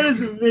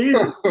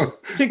amazing.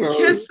 To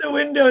kiss the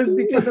windows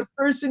because the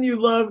person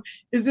you love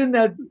is in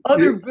that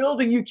other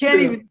building. You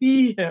can't even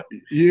see him.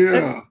 Yeah.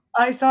 And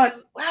I thought,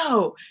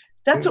 wow,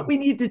 that's what we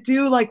need to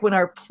do. Like when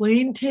our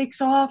plane takes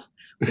off,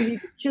 we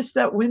need to kiss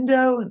that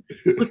window and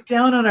look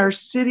down on our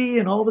city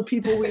and all the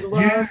people we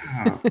love.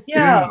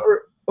 Yeah.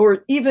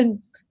 Or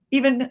even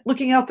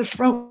looking out the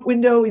front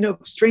window,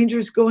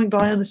 strangers going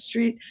by on the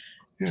street.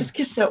 Yeah. Just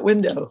kiss that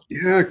window.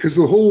 Yeah, because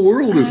the whole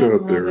world is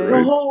out there, right?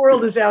 The whole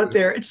world is out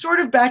there. It's sort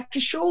of back to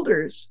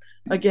shoulders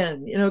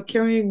again,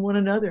 carrying one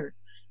another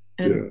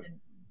and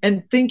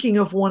thinking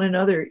of one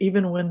another,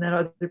 even when that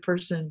other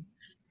person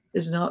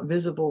is not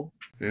visible.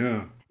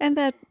 Yeah. And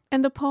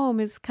the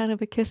poem is kind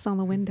of a kiss on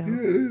the window. Yeah,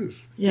 it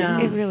is. Yeah.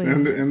 It really is.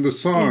 And the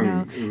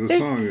song,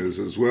 song is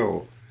as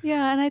well.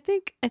 Yeah, and I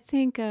think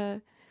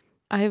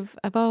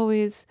I've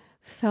always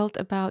felt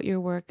about your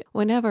work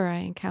whenever I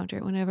encounter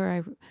it,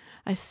 whenever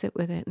I sit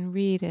with it and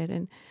read it,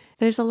 and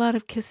there's a lot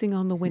of kissing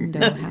on the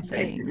window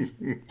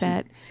happening.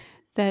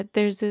 That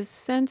there's this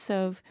sense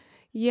of,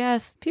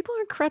 yes, people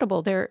are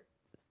incredible.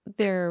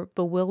 They're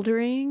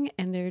bewildering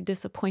and they're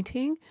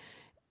disappointing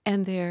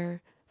and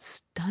they're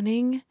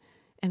stunning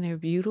and they're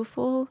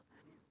beautiful.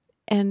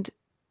 And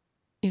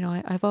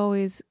I've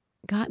always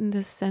gotten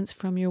this sense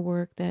from your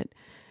work that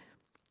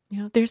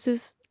there's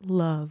this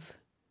love.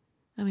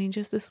 I mean,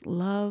 just this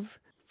love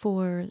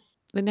for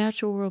the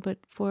natural world, but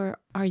for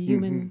our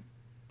human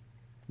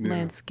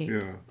landscape,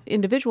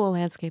 individual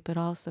landscape, but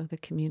also the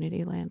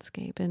community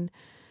landscape. And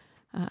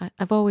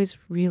I've always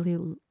really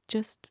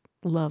just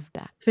loved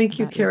that. Thank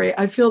you, Carrie.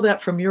 I feel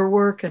that from your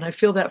work, and I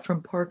feel that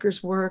from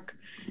Parker's work.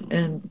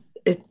 And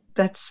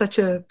that's such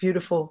a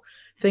beautiful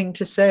thing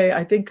to say.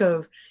 I think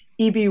of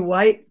E.B.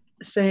 White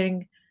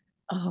saying,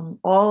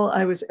 all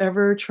I was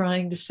ever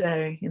trying to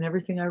say in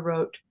everything I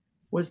wrote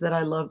was that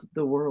I loved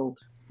the world.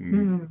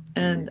 Mm-hmm.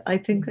 And I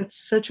think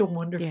that's such a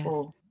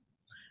wonderful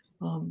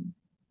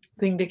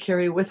thing to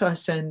carry with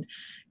us. And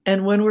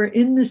when we're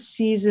in this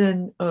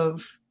season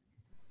of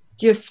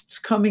gifts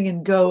coming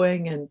and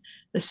going, and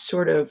this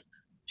sort of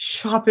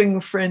shopping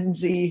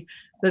frenzy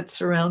that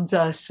surrounds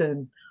us,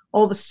 and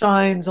all the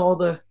signs,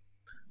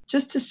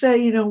 just to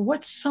say,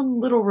 what's some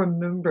little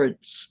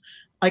remembrance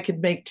I could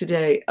make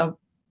today of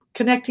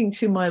connecting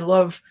to my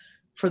love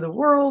for the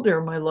world,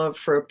 or my love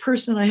for a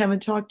person I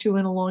haven't talked to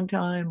in a long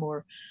time.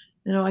 Or,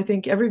 I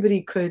think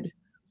everybody could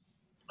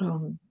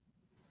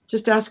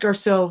just ask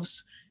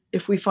ourselves,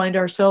 if we find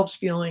ourselves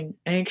feeling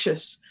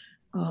anxious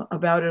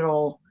about it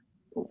all,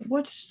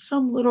 what's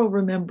some little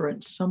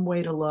remembrance, some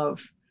way to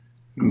love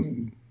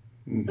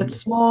that's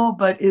small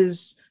but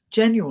is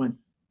genuine.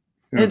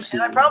 And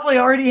I probably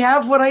already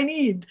have what I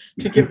need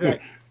to give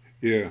that.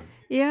 Yeah.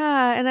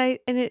 Yeah,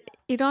 and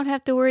you don't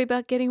have to worry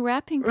about getting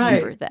wrapping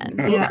paper then.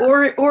 Yeah.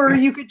 Or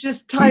you could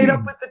just tie it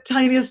up with the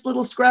tiniest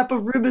little scrap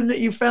of ribbon that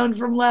you found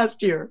from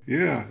last year.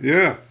 Yeah.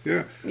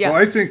 Well,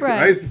 I think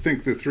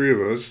the three of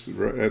us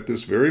at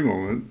this very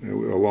moment,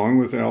 along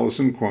with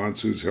Allison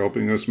Quantz, who's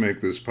helping us make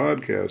this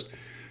podcast,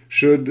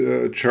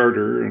 should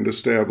charter and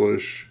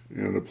establish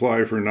and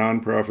apply for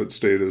nonprofit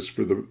status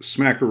for the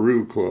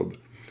Smackaroo Club.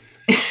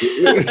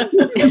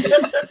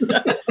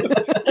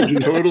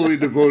 Totally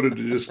devoted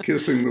to just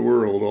kissing the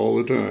world all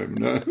the time.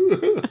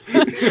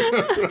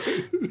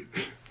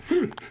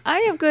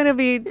 I'm going to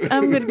be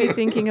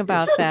thinking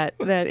about that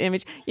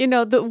image.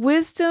 The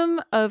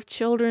wisdom of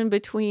children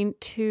between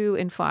 2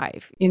 and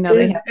 5.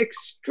 Is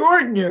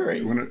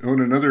extraordinary. When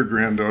another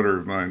granddaughter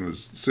of mine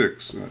was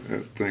 6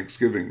 at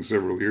Thanksgiving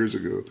several years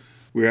ago,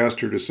 we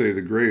asked her to say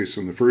the grace,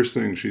 and the first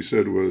thing she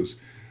said was,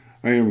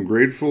 "I am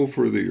grateful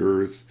for the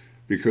earth,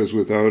 because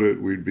without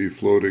it, we'd be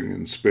floating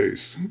in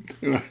space."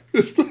 And I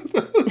just thought,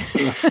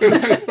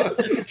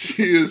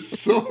 she is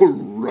so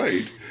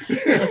right.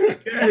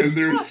 And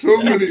there's so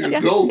many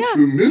adults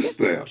who miss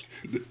that.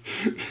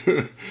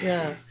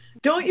 Yeah.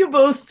 Don't you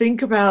both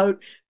think about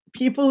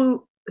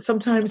people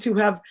sometimes who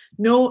have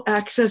no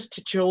access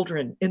to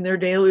children in their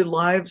daily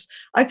lives?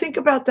 I think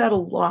about that a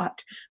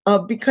lot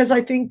because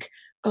I think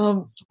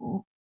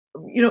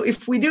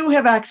if we do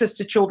have access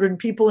to children,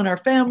 people in our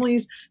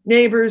families,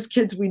 neighbors,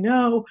 kids we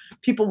know,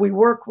 people we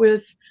work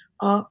with,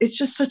 it's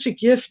just such a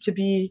gift to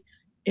be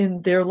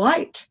in their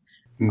light.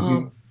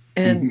 Not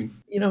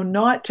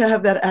to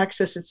have that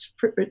access, it's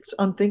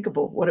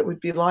unthinkable what it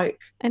would be like.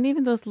 And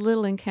even those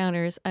little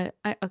encounters. I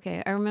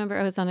remember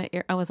I was on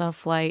a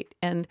flight,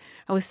 and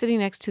I was sitting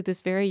next to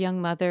this very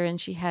young mother, and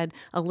she had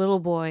a little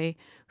boy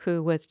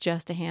who was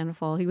just a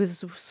handful. He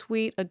was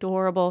sweet,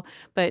 adorable,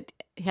 but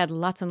he had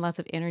lots and lots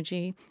of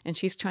energy. And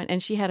she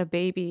had a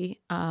baby,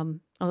 a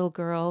little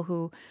girl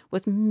who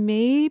was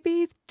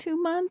maybe 2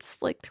 months,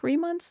 like 3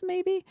 months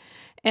maybe.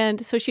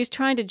 And so she's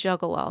trying to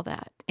juggle all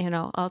that, and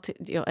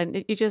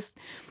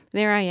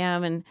there I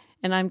am, and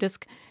I'm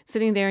just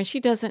sitting there, and she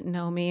doesn't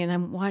know me, and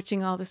I'm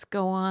watching all this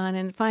go on.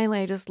 And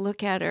finally I just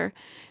look at her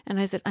and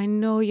I said, "I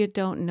know you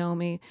don't know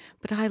me,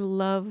 but I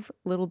love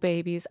little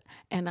babies,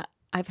 and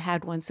I've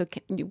had one. So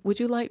would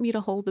you like me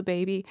to hold the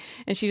baby?"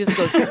 And she just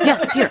goes,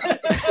 "Yes, here."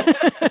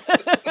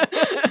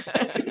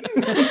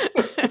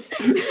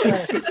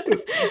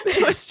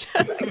 It was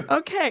just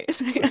okay.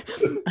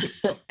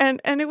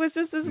 And it was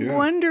just this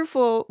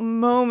wonderful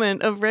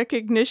moment of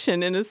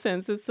recognition, in a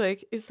sense. It's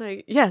like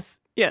yes.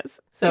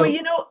 So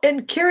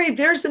and Carrie,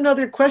 there's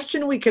another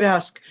question we could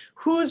ask.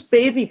 Whose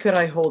baby could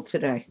I hold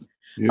today?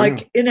 Yeah.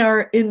 Like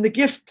in the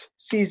gift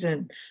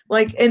season.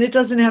 Like, and it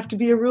doesn't have to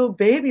be a real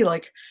baby.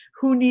 Like,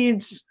 who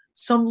needs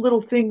some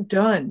little thing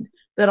done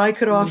that I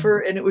could offer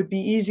and it would be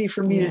easy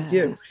for me to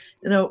do?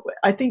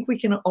 I think we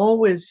can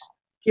always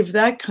give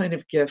that kind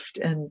of gift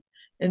and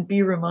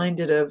be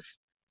reminded of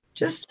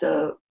just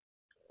that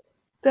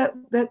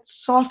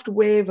soft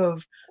wave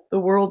of the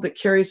world that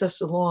carries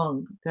us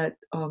along, that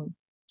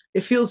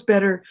it feels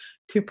better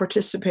to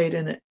participate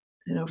in it,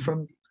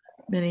 from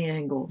many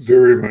angles.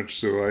 Very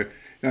much so.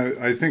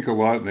 I think a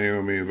lot,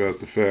 Naomi, about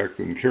the fact,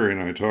 and Carrie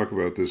and I talk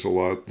about this a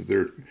lot, that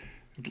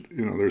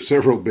there's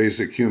several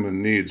basic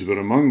human needs, but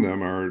among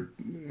them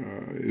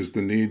is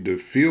the need to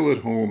feel at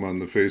home on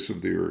the face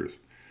of the earth.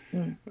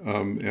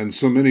 And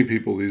so many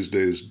people these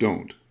days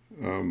don't.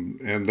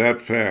 And that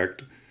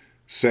fact,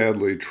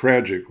 sadly,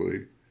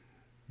 tragically,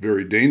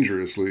 very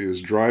dangerously,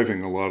 is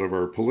driving a lot of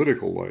our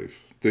political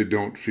life. They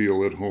don't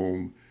feel at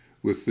home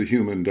with the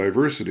human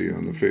diversity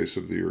on the face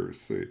of the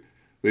earth.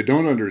 They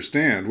don't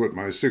understand what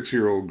my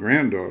 6-year-old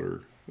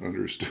granddaughter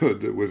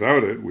understood, that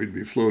without it, we'd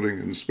be floating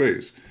in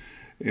space.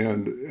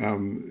 And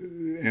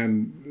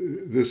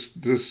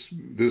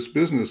this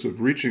business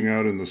of reaching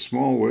out in the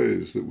small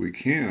ways that we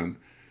can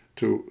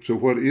to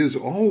what is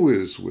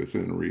always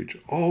within reach,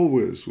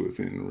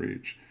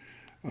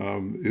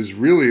 is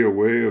really a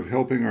way of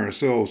helping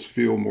ourselves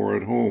feel more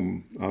at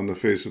home on the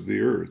face of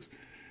the earth.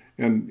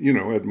 And,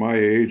 at my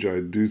age, I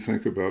do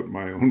think about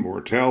my own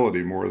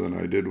mortality more than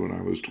I did when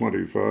I was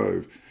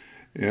 25.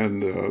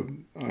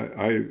 And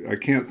I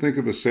can't think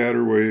of a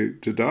sadder way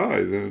to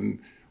die than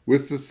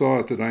with the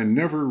thought that I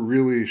never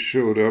really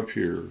showed up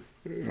here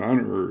on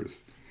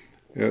Earth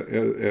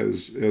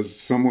as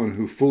someone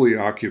who fully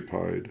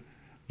occupied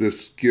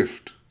this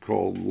gift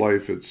called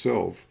life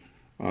itself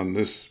on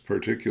this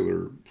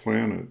particular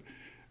planet.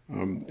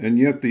 And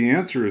yet the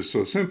answer is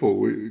so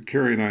simple.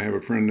 Carrie and I have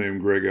a friend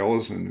named Greg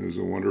Ellison, who's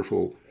a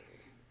wonderful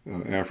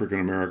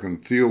African-American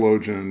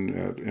theologian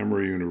at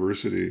Emory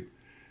University.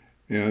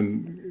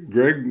 And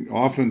Greg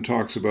often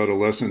talks about a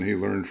lesson he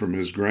learned from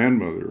his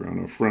grandmother on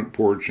a front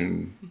porch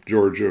in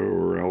Georgia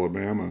or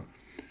Alabama.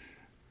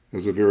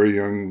 As a very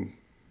young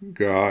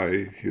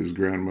guy, his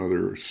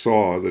grandmother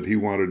saw that he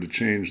wanted to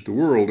change the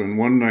world. And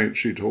one night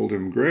she told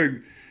him,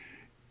 Greg,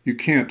 you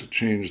can't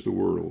change the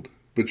world,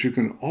 but you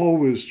can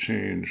always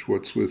change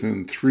what's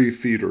within 3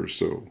 feet or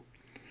so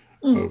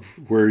of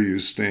where you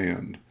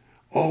stand.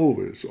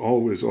 Always,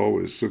 always,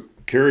 always. So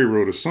Carrie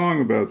wrote a song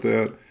about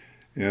that.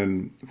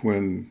 And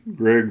when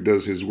Greg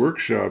does his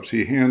workshops,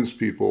 he hands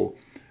people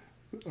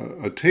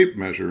a tape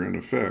measure, in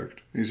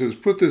effect. He says,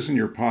 put this in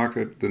your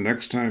pocket. The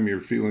next time you're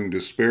feeling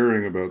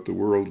despairing about the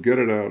world, get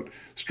it out,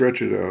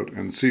 stretch it out,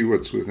 and see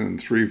what's within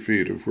 3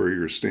 feet of where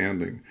you're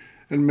standing,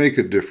 and make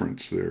a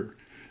difference there.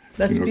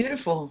 That's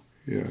beautiful.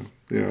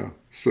 Yeah.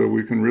 So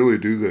we can really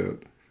do that.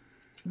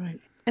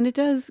 Right. And it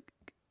does,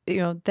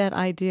 that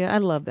idea, I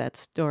love that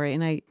story.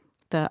 And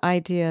the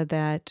idea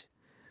that,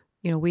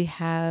 we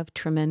have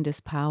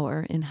tremendous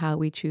power in how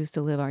we choose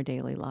to live our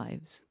daily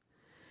lives.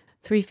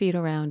 3 feet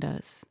around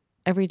us,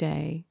 every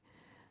day,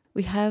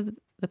 we have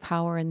the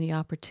power and the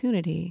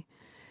opportunity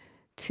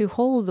to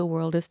hold the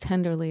world as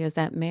tenderly as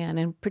that man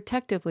and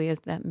protectively as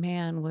that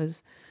man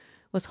was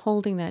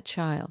holding that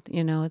child.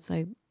 It's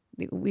like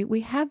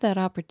we have that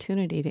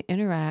opportunity to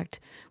interact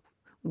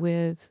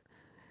with,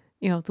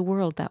 the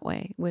world that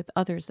way, with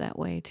others that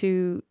way,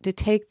 to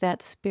take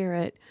that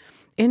spirit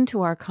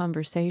into our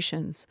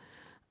conversations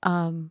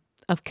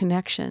of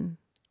connection.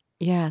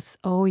 Yes.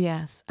 Oh,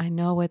 yes. I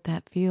know what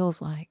that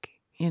feels like.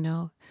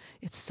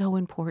 It's so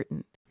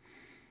important.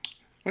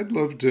 I'd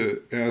love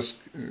to ask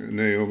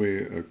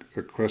Naomi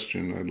a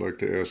question. I'd like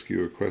to ask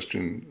you a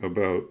question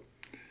about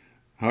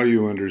how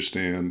you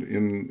understand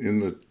in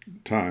the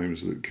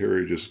times that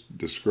Carrie just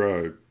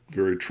described,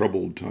 very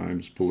troubled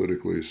times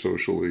politically,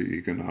 socially,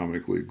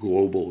 economically,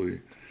 globally.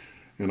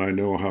 And I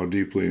know how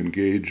deeply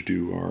engaged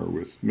you are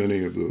with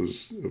many of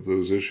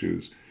those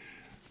issues.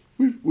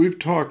 We've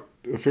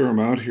talked a fair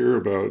amount here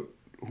about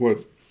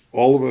what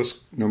all of us,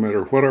 no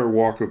matter what our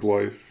walk of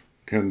life,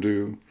 can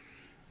do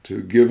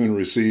to give and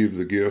receive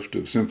the gift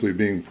of simply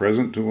being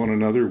present to one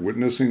another,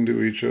 witnessing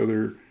to each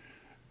other,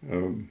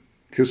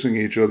 kissing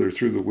each other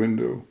through the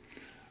window.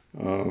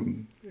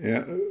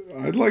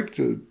 I'd like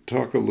to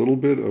talk a little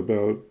bit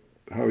about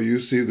how you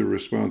see the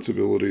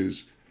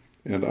responsibilities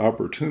and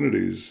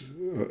opportunities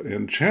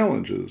and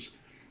challenges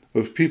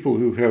of people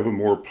who have a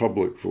more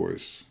public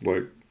voice,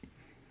 like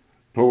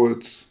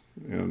poets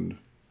and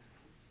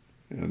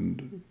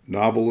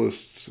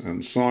novelists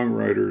and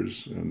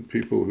songwriters and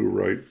people who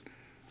write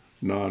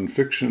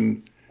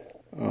nonfiction.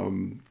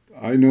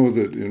 I know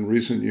that in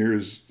recent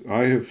years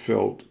I have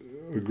felt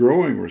a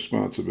growing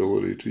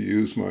responsibility to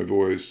use my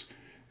voice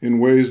in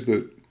ways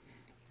that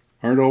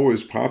aren't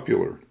always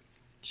popular.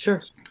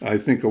 Sure. I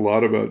think a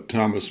lot about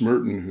Thomas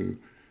Merton,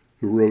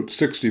 who wrote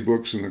 60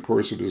 books in the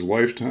course of his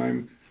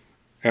lifetime.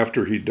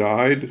 After he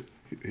died,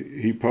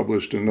 he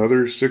published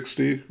another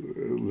 60.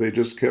 They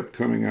just kept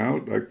coming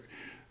out.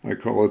 I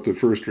call it the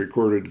first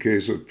recorded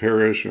case of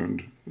perish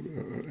and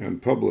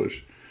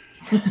publish.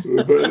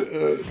 But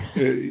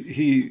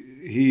he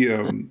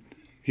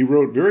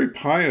wrote very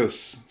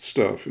pious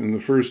stuff in the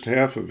first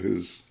half of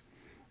his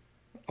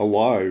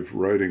alive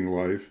writing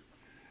life.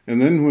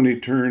 And then when he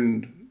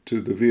turned to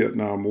the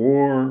Vietnam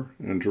War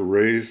and to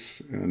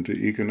race and to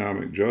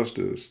economic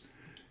justice,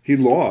 he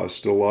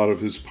lost a lot of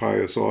his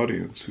pious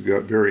audience who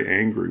got very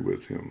angry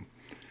with him.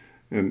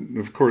 And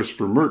of course,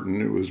 for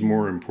Merton, it was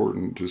more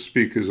important to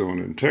speak his own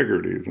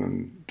integrity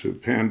than to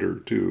pander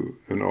to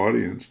an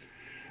audience.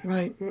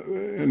 Right.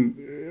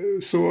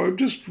 And so I'd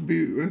just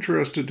be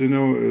interested to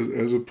know,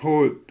 as a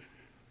poet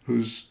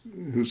who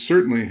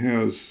certainly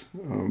has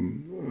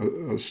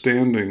a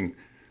standing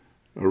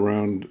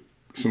around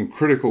some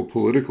critical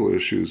political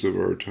issues of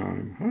our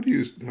time, how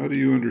do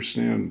you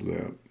understand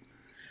that?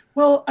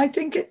 Well, I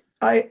think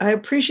I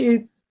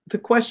appreciate the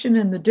question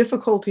and the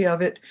difficulty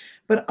of it,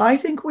 but I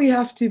think we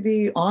have to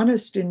be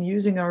honest in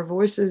using our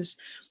voices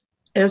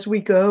as we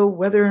go,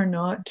 whether or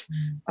not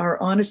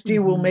our honesty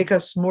will make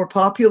us more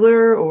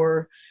popular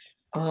or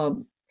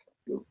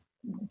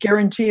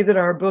guarantee that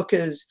our book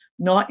is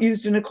not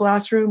used in a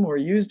classroom or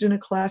used in a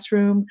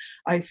classroom.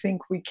 I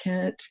think we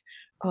can't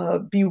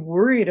be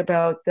worried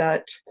about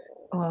that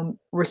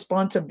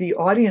response of the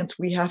audience.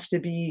 We have to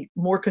be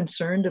more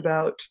concerned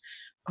about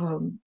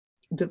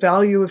the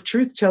value of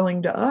truth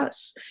telling to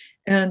us.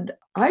 And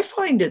I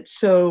find it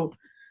so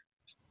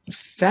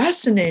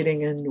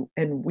fascinating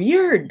and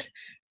weird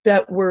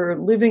that we're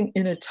living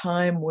in a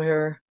time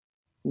where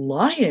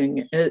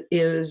lying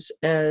is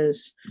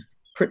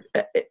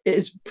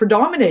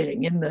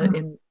predominating in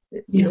the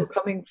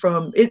coming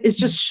from it's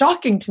just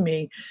shocking to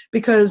me,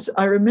 because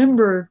I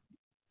remember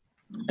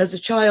as a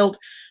child,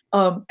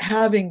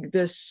 having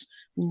this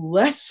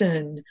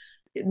lesson.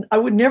 I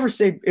would never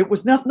say it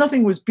was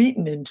nothing was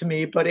beaten into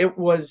me, but it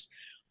was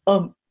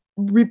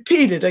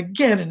repeated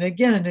again and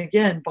again and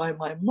again by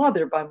my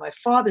mother, by my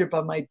father,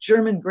 by my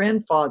German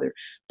grandfather,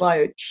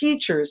 by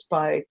teachers,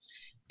 by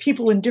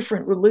people in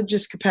different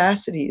religious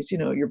capacities,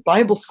 your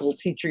Bible school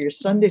teacher, your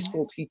Sunday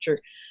school teacher,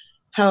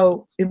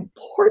 how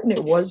important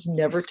it was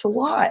never to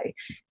lie.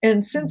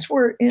 And since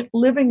we're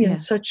living in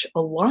such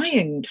a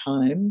lying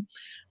time,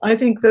 I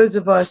think those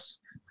of us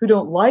who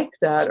don't like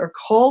that are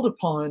called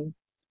upon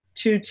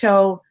to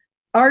tell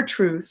our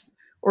truth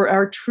or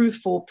our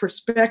truthful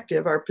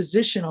perspective, our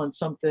position on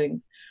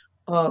something,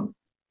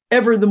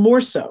 ever the more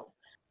so.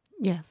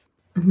 Yes.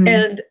 Mm-hmm.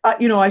 And,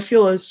 I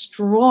feel a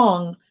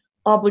strong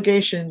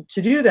obligation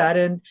to do that.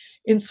 And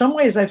in some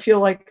ways, I feel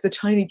like The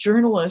Tiny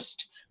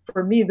Journalist,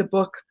 for me, the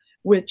book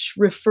which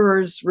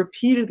refers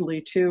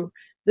repeatedly to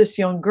this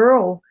young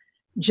girl,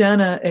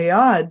 Jana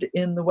Ayad,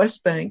 in the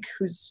West Bank,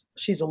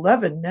 she's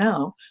 11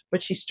 now,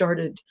 but she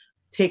started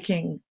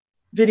taking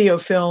video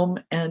film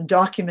and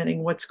documenting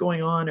what's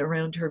going on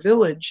around her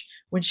village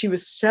when she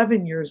was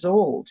 7 years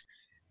old.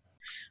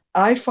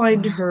 I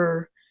find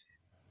her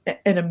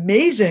an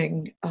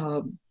amazing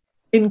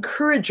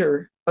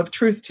encourager of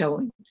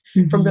truth-telling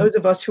from those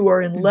of us who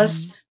are in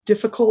less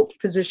difficult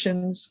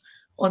positions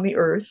on the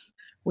earth.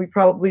 We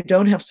probably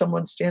don't have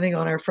someone standing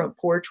on our front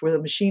porch with a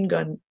machine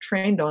gun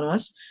trained on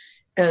us,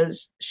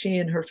 as she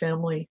and her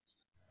family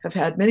have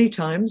had many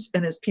times,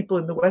 and as people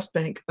in the West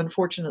Bank,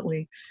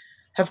 unfortunately,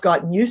 have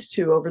gotten used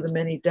to over the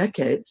many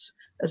decades,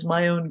 as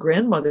my own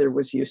grandmother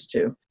was used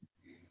to.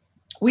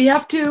 We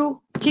have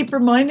to keep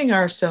reminding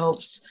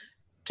ourselves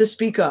to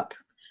speak up.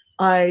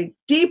 I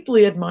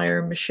deeply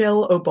admire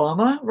Michelle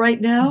Obama right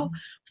now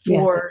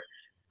for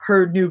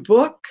her new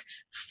book,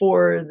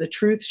 for the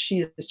truth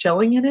she is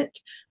telling in it.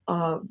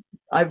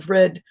 I've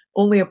read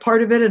only a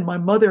part of it, and my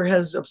mother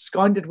has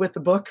absconded with the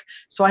book,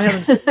 so I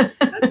haven't finished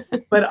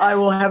it, but I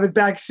will have it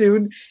back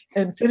soon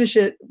and finish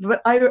it.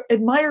 But I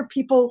admire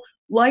people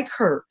like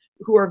her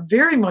who are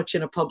very much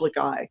in a public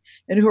eye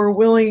and who are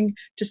willing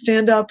to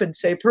stand up and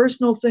say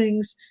personal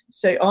things,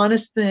 say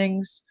honest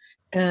things,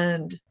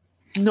 and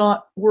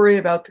not worry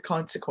about the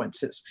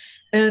consequences.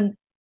 And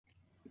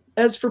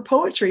as for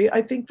poetry,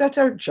 I think that's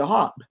our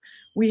job.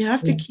 We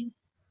have to keep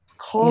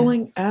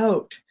calling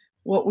out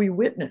what we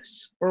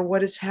witness or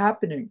what is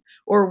happening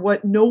or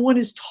what no one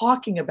is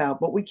talking about,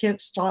 but we can't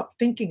stop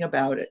thinking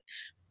about it.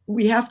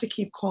 We have to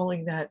keep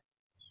calling that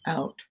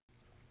out.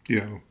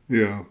 Yeah.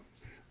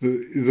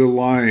 The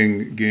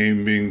lying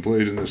game being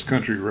played in this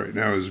country right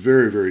now is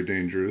very, very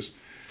dangerous.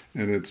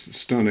 And it's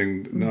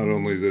stunning not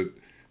only that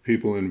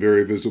people in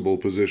very visible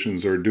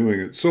positions are doing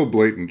it so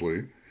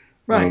blatantly,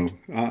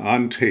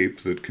 on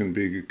tape that can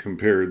be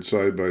compared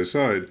side by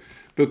side,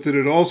 but that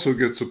it also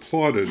gets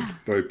applauded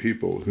by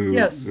people who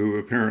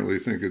apparently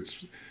think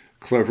it's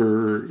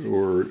clever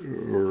or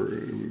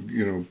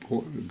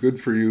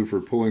good for you for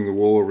pulling the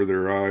wool over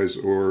their eyes,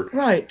 or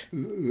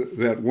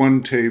that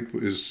one tape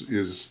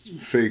is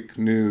fake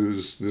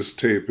news, this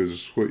tape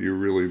is what you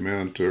really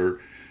meant, or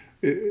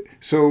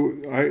so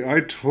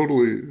I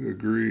totally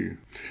agree.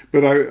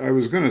 But I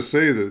was going to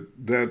say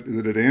that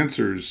it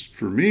answers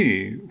for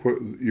me what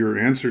your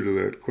answer to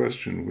that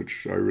question,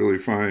 which I really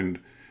find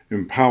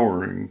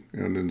empowering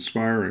and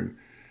inspiring,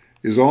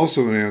 is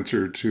also an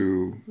answer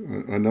to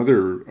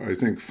another, I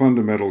think,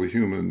 fundamental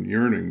human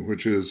yearning,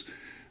 which is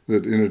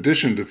that in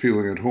addition to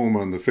feeling at home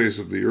on the face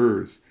of the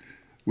earth,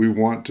 we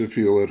want to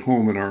feel at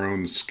home in our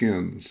own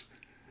skins.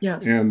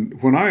 Yes.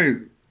 And when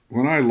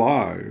I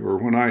lie, or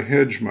when I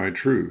hedge my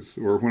truth,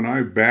 or when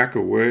I back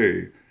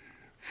away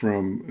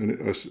from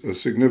a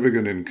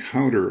significant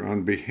encounter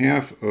on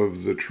behalf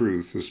of the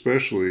truth,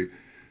 especially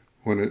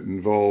when it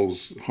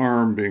involves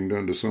harm being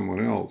done to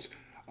someone else,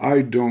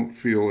 I don't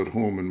feel at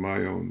home in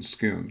my own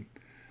skin.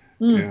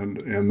 And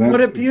that's,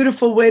 what a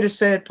beautiful way to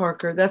say it,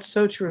 Parker. That's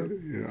so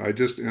true. I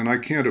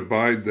can't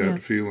abide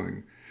that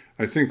feeling.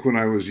 I think when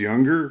I was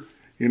younger,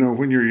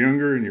 when you're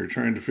younger and you're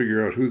trying to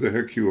figure out who the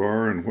heck you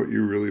are and what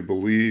you really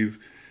believe,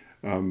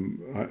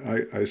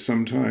 I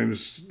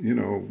sometimes,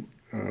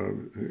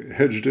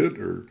 hedged it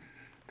or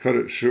cut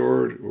it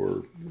short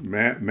or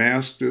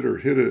masked it or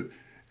hid it.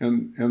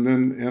 And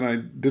I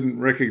didn't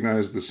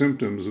recognize the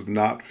symptoms of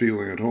not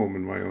feeling at home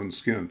in my own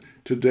skin.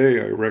 Today,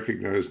 I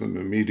recognize them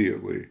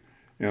immediately,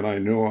 and I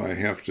know I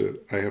have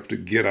to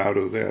get out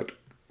of that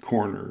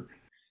corner.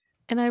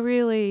 And I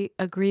really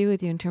agree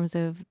with you in terms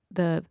of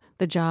the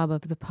job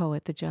of the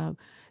poet, the job,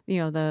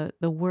 the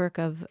work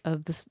of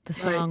the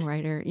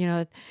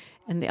songwriter,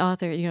 and the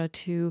author,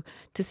 to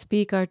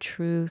speak our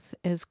truth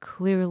as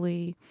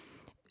clearly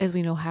as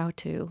we know how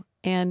to,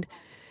 and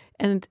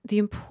the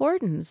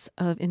importance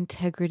of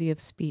integrity of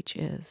speech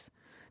is,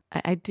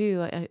 I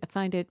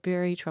find it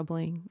very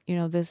troubling,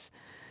 this,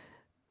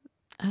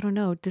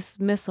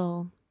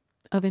 dismissal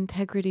of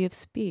integrity of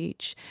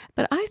speech.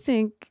 But I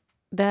think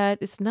that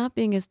it's not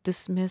being as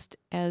dismissed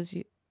as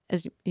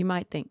you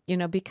might think,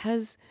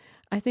 because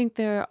I think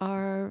there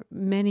are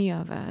many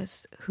of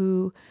us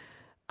who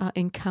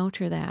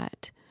encounter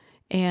that,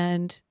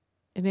 and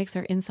it makes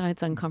our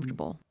insides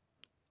uncomfortable.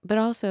 But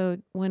also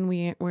when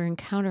we're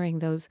encountering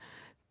those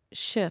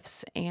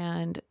shifts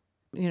and,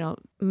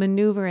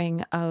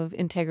 maneuvering of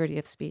integrity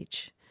of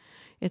speech,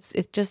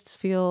 it just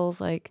feels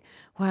like,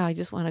 wow, I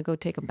just want to go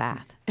take a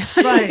bath.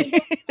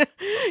 Right.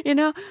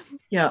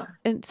 Yeah.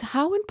 And it's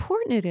how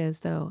important it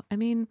is, though. I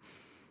mean,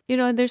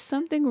 there's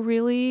something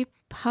really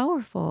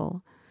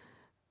powerful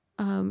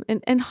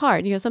and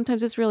hard.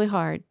 Sometimes it's really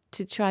hard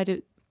to try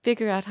to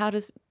figure out how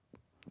to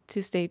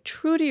stay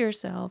true to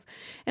yourself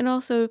and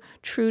also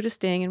true to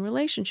staying in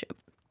relationship.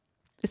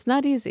 It's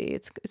not easy.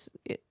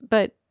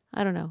 But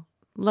I don't know.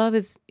 Love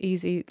is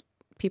easy.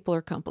 People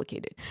are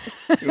complicated.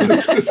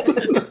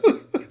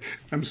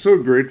 I'm so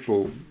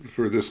grateful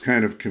for this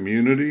kind of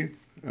community.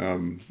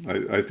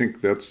 I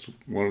think that's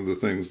one of the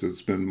things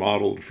that's been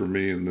modeled for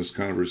me in this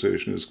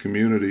conversation is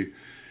community.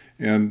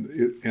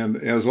 And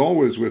as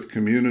always with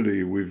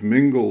community, we've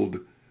mingled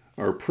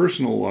our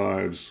personal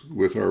lives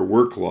with our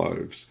work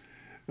lives,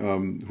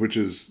 which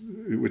is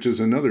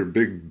another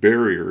big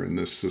barrier in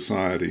this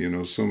society.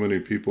 So many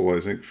people, I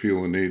think,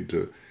 feel a need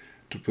to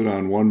put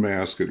on one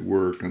mask at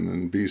work and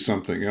then be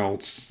something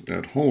else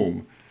at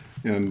home.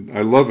 And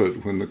I love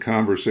it when the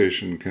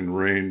conversation can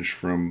range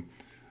from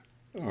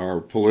our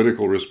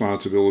political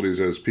responsibilities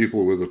as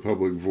people with a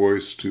public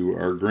voice to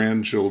our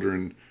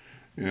grandchildren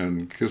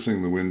and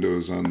kissing the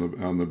windows on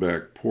the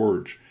back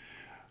porch.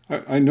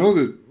 I know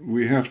that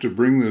we have to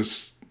bring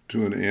this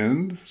to an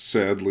end,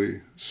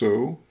 sadly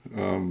so,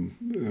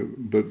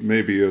 but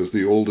maybe as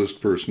the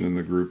oldest person in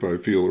the group, I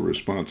feel a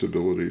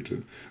responsibility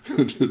to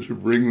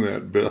ring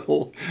that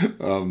bell,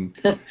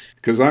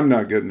 because I'm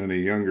not getting any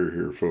younger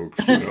here,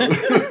 folks.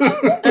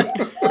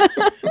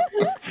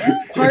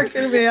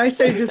 Parker, may I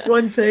say just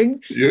one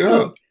thing?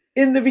 Yeah.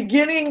 In the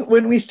beginning,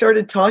 when we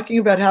started talking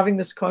about having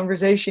this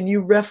conversation,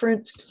 you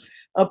referenced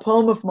a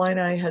poem of mine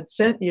I had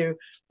sent you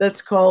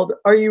that's called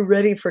 "Are You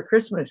Ready for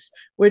Christmas?"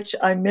 which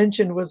I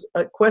mentioned was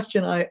a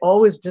question I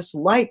always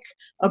dislike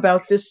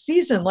about this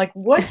season. Like,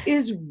 what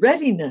is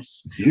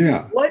readiness?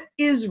 Yeah. What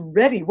is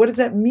ready? What does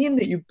that mean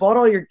that you bought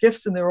all your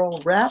gifts and they're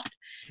all wrapped?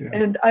 Yeah.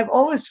 And I've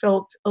always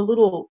felt a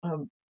little,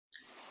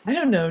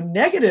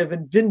 negative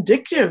and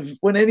vindictive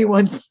when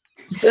anyone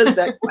says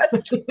that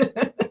question.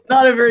 It's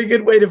not a very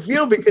good way to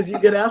feel because you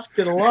get asked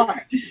it a lot.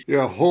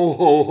 Yeah, ho,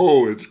 ho,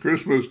 ho, it's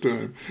Christmas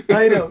time.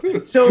 I know.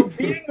 So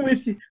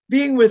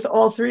being with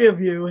all three of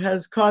you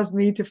has caused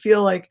me to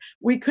feel like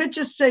we could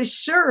just say,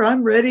 sure,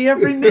 I'm ready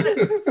every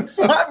minute.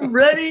 I'm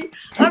ready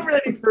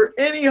for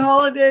any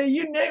holiday,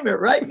 you name it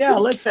right now.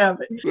 Let's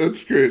have it.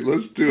 That's great.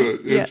 Let's do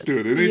it. Let's do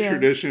it. Any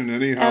tradition,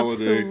 any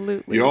holiday.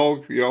 Absolutely.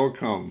 Y'all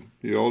come.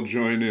 You all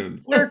join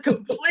in. We're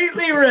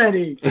completely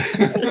ready.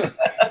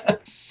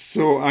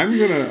 So I'm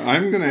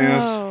gonna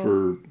ask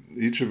for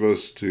each of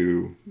us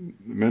to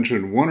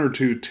mention one or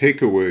two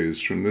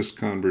takeaways from this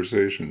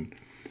conversation.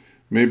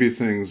 Maybe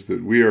things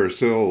that we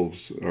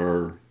ourselves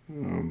are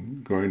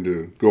going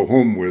to go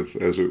home with,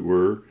 as it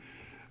were,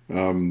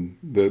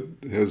 that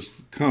has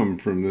come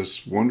from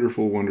this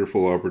wonderful,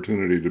 wonderful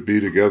opportunity to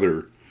be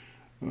together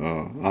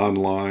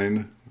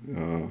online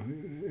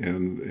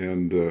and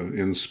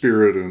in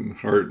spirit and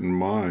heart and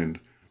mind.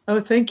 Oh,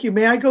 thank you.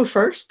 May I go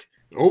first?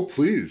 Oh,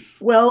 please.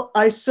 Well,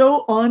 I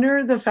so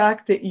honor the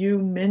fact that you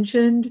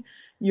mentioned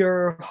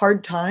your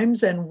hard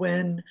times, and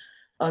when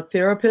a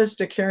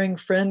therapist, a caring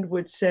friend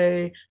would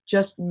say,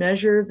 just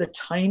measure the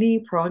tiny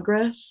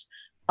progress,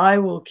 I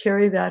will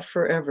carry that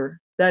forever.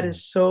 That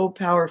is so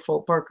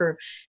powerful, Parker.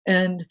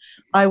 And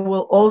I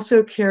will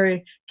also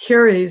carry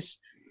Carrie's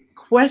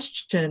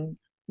question,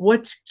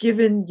 what's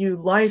given you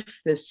life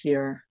this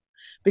year?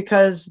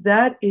 Because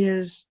that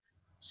is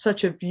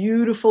such a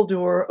beautiful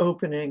door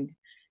opening,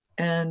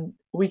 and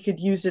we could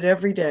use it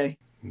every day.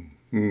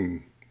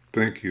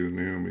 Thank you,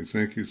 Naomi.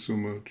 Thank you so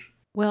much.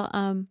 Well,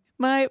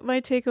 my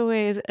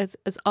takeaway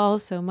is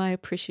also my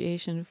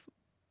appreciation,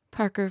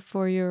 Parker,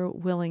 for your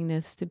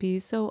willingness to be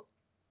so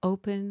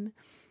open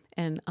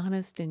and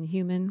honest and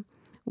human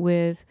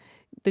with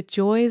the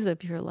joys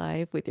of your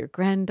life, with your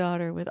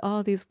granddaughter, with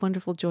all these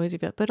wonderful joys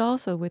you've got, but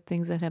also with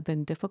things that have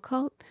been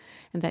difficult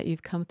and that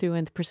you've come through,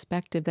 and the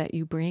perspective that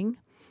you bring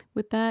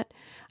with that,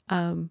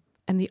 and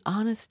the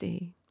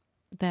honesty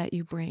that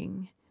you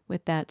bring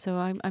with that. So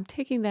I'm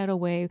taking that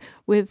away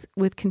with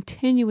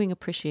continuing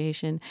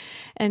appreciation.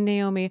 And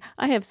Naomi,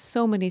 I have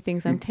so many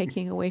things I'm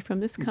taking away from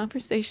this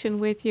conversation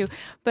with you,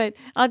 but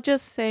I'll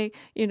just say,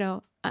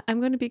 I'm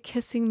going to be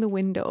kissing the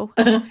window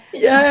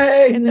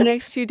Yay! in the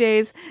next few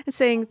days and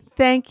saying,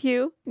 thank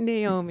you,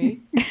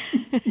 Naomi.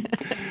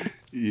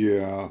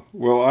 Yeah.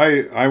 Well,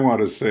 I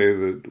want to say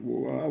that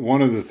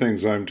one of the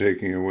things I'm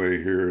taking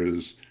away here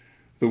is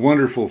the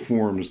wonderful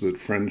forms that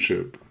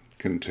friendship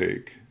can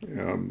take.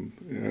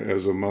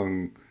 As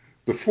among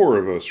the four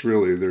of us,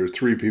 really, there are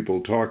three people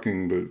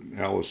talking, but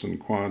Allison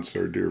Quantz,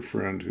 our dear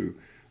friend,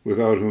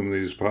 without whom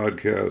these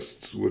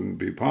podcasts wouldn't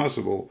be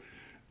possible,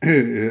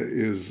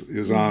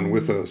 is on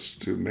with us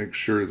to make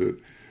sure that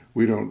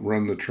we don't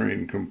run the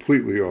train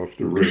completely off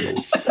the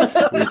rails.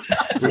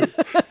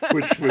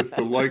 which with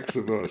the likes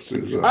of us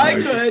is a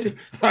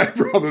high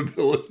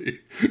probability,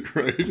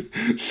 right?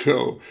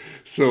 So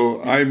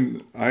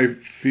I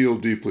feel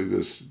deeply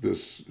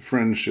this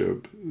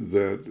friendship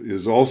that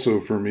is also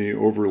for me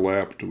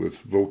overlapped with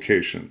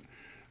vocation.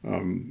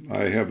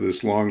 I have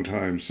this long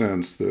time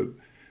sense that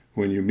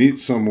when you meet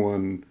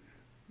someone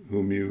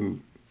whom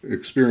you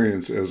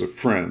experience as a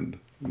friend,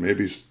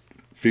 maybe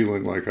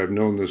feeling like I've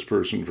known this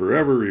person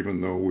forever,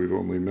 even though we've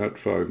only met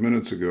 5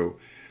 minutes ago,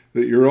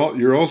 that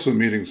you're also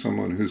meeting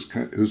someone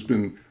who's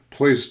been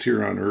placed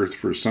here on earth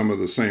for some of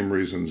the same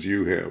reasons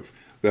you have.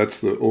 That's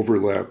the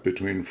overlap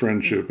between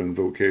friendship and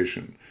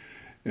vocation.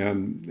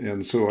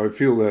 And so I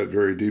feel that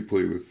very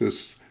deeply with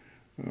this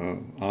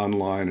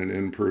online and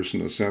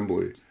in-person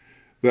assembly.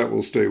 That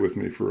will stay with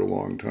me for a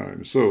long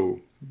time.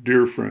 So,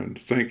 dear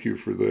friend, thank you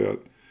for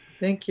that.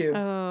 Thank you.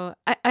 Oh,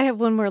 I have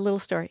one more little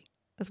story.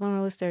 There's one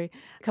more little story.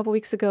 A couple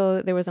weeks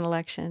ago, there was an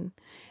election.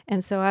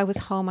 And so I was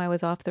home. I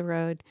was off the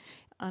road.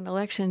 On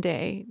election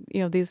day,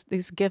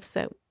 these gifts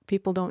that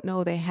people don't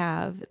know they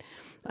have.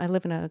 I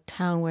live in a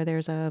town where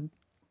there's a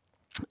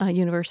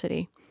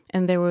university.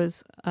 And there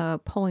was a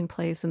polling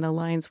place, and the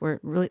lines were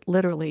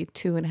literally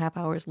 2.5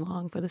 hours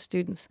long for the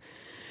students,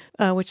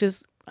 which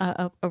is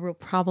a real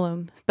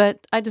problem.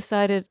 But I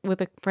decided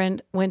with a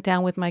friend, went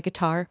down with my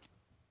guitar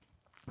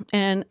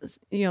and,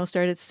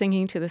 started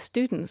singing to the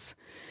students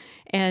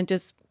and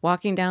just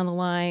walking down the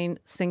line,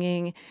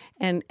 singing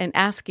and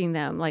asking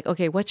them, like,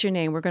 okay, what's your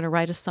name? We're going to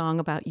write a song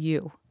about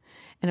you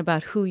and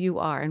about who you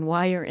are and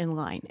why you're in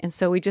line. And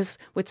so we just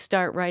would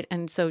start right.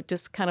 And so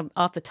just kind of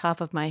off the top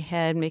of my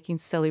head, making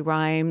silly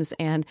rhymes.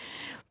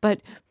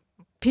 But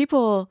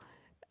people,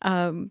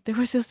 there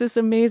was just this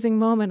amazing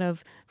moment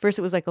of, first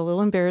it was like a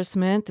little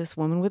embarrassment, this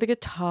woman with a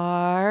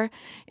guitar,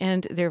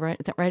 and they're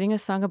writing a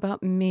song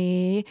about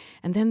me.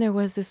 And then there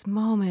was this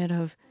moment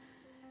of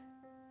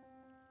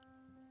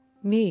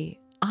me,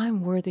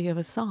 I'm worthy of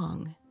a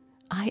song.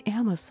 I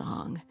am a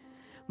song.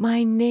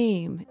 My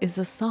name is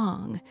a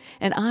song,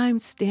 and I'm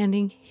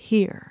standing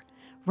here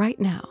right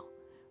now.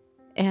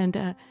 And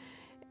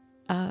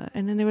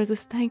then there was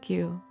this thank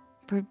you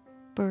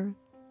for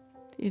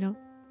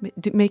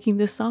making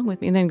this song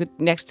with me, and then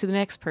next to the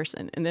next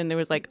person, and then there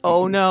was like,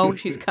 oh no,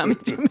 she's coming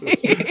to me.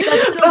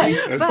 That's so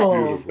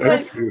beautiful.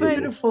 That's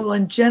beautiful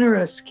and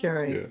generous,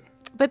 Carrie. Yeah.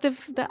 But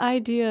the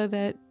idea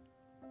that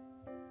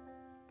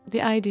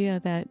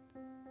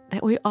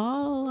we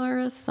all are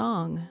a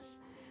song,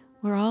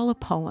 we're all a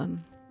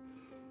poem.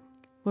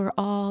 We're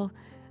all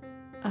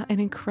an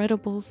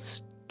incredible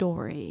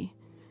story,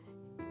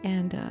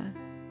 and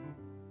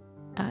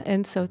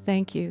so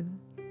thank you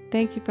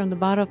from the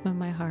bottom of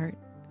my heart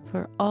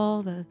for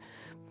all the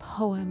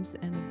poems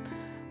and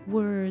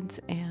words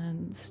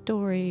and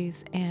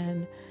stories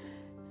and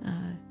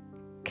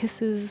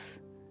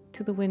kisses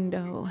to the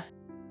window.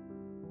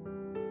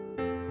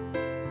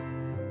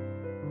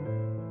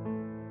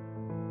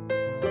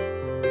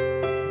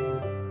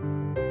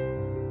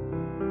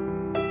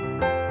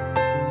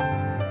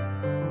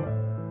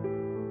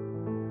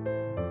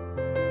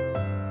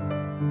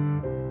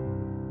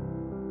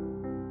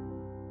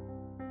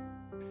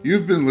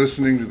 You've been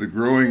listening to The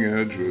Growing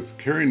Edge with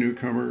Carrie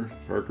Newcomer,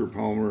 Parker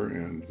Palmer,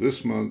 and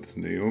this month,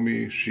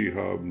 Naomi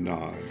Shihab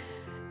Nye.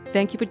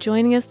 Thank you for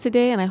joining us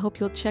today, and I hope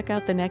you'll check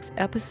out the next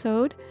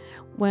episode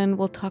when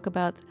we'll talk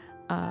about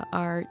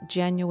our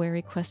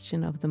January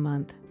question of the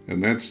month.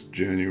 And that's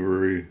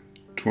January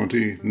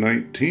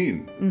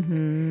 2019.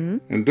 Mm-hmm.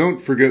 And don't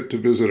forget to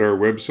visit our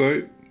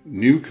website,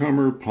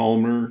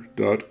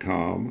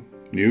 newcomerpalmer.com,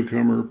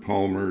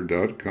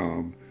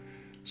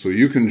 so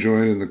you can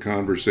join in the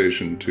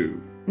conversation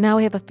too. Now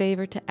we have a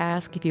favor to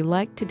ask. If you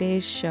liked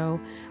today's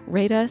show,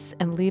 rate us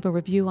and leave a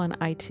review on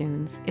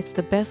iTunes. It's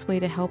the best way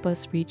to help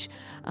us reach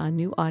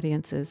new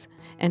audiences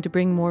and to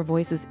bring more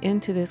voices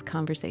into this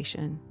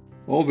conversation.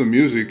 All the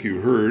music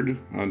you heard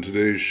on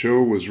today's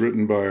show was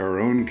written by our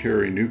own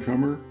Carrie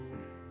Newcomer,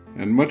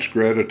 and much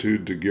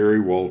gratitude to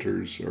Gary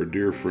Walters, our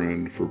dear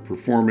friend, for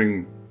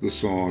performing the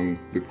song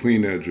The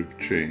Clean Edge of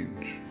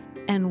Change.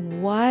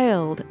 And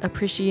wild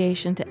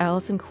appreciation to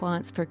Allison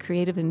Quantz for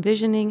creative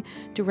envisioning,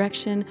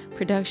 direction,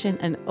 production,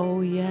 and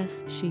oh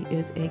yes, she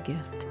is a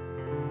gift.